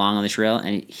dragging it along on the trail?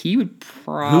 And he would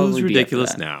probably Who's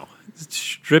ridiculous now?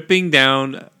 Stripping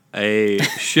down a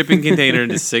shipping container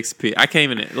into 6 pieces. I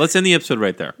can't even. Let's end the episode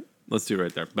right there. Let's do it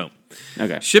right there. Boom.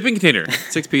 Okay. Shipping container,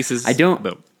 6 pieces.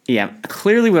 Boom. Yeah,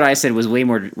 clearly what I said was way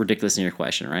more ridiculous than your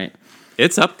question, right?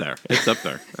 It's up there.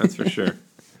 That's for sure.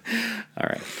 All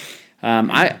right.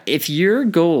 If your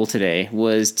goal today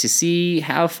was to see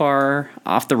how far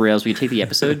off the rails we could take the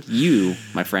episode, you,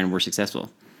 my friend, were successful.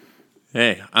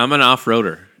 Hey, I'm an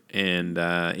off-roader, and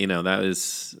that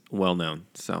is well known.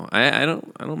 So I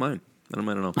don't mind. I don't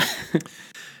mind at all.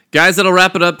 Guys, that'll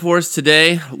wrap it up for us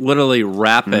today. Literally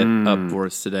wrap it up for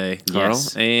us today, Carl.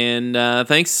 Yes. And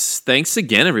thanks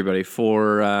again, everybody,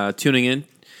 for tuning in.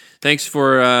 Thanks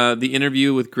for the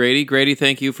interview with Grady. Grady,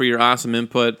 thank you for your awesome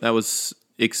input. That was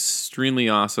extremely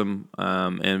awesome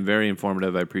and very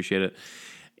informative. I appreciate it.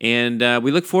 And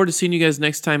we look forward to seeing you guys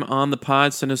next time on the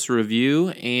pod. Send us a review.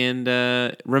 And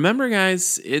remember,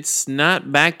 guys, it's not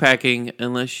backpacking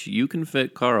unless you can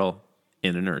fit Carl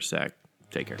in a nurse sack.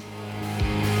 Take care.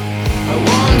 I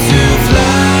want to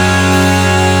fly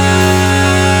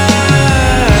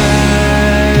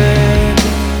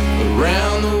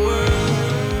around the world.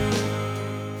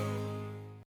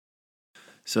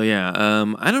 So yeah,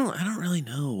 I don't really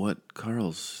know what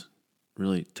Carl's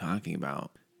really talking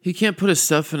about. He can't put his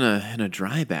stuff in a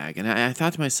dry bag, and I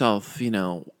thought to myself,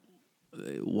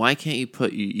 why can't you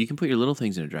can put your little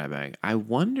things in a dry bag? I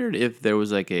wondered if there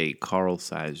was like a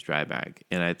Carl-sized dry bag,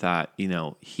 and I thought, he's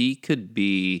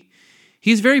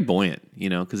very buoyant,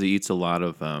 because he eats a lot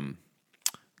of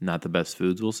not the best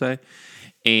foods, we'll say.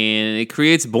 And it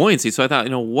creates buoyancy. So I thought,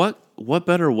 what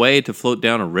better way to float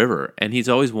down a river? And he's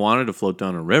always wanted to float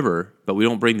down a river, but we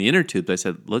don't bring the inner tubes. I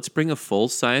said, let's bring a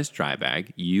full-size dry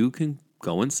bag. You can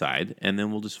go inside, and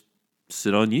then we'll just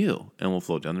sit on you, and we'll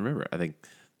float down the river. I think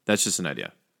that's just an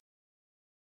idea.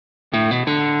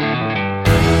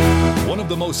 One of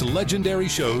the most legendary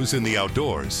shows in the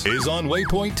outdoors is on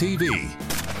Waypoint TV.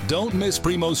 Don't miss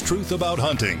Primo's Truth About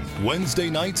Hunting, Wednesday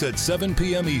nights at 7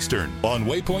 p.m. Eastern on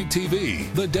Waypoint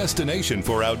TV, the destination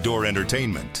for outdoor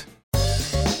entertainment.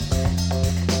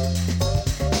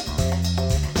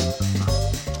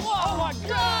 Oh my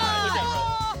God!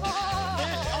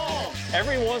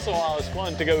 Every once in a while it's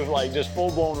fun to go like just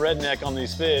full-blown redneck on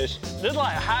these fish. This is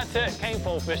like high-tech cane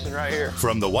pole fishing right here.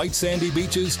 From the white sandy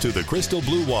beaches to the crystal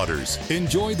blue waters,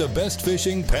 enjoy the best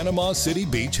fishing Panama City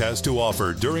Beach has to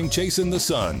offer during Chasing the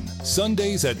Sun.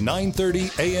 Sundays at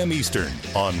 9:30 a.m. Eastern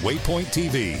on Waypoint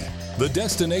TV, the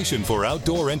destination for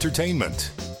outdoor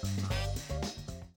entertainment.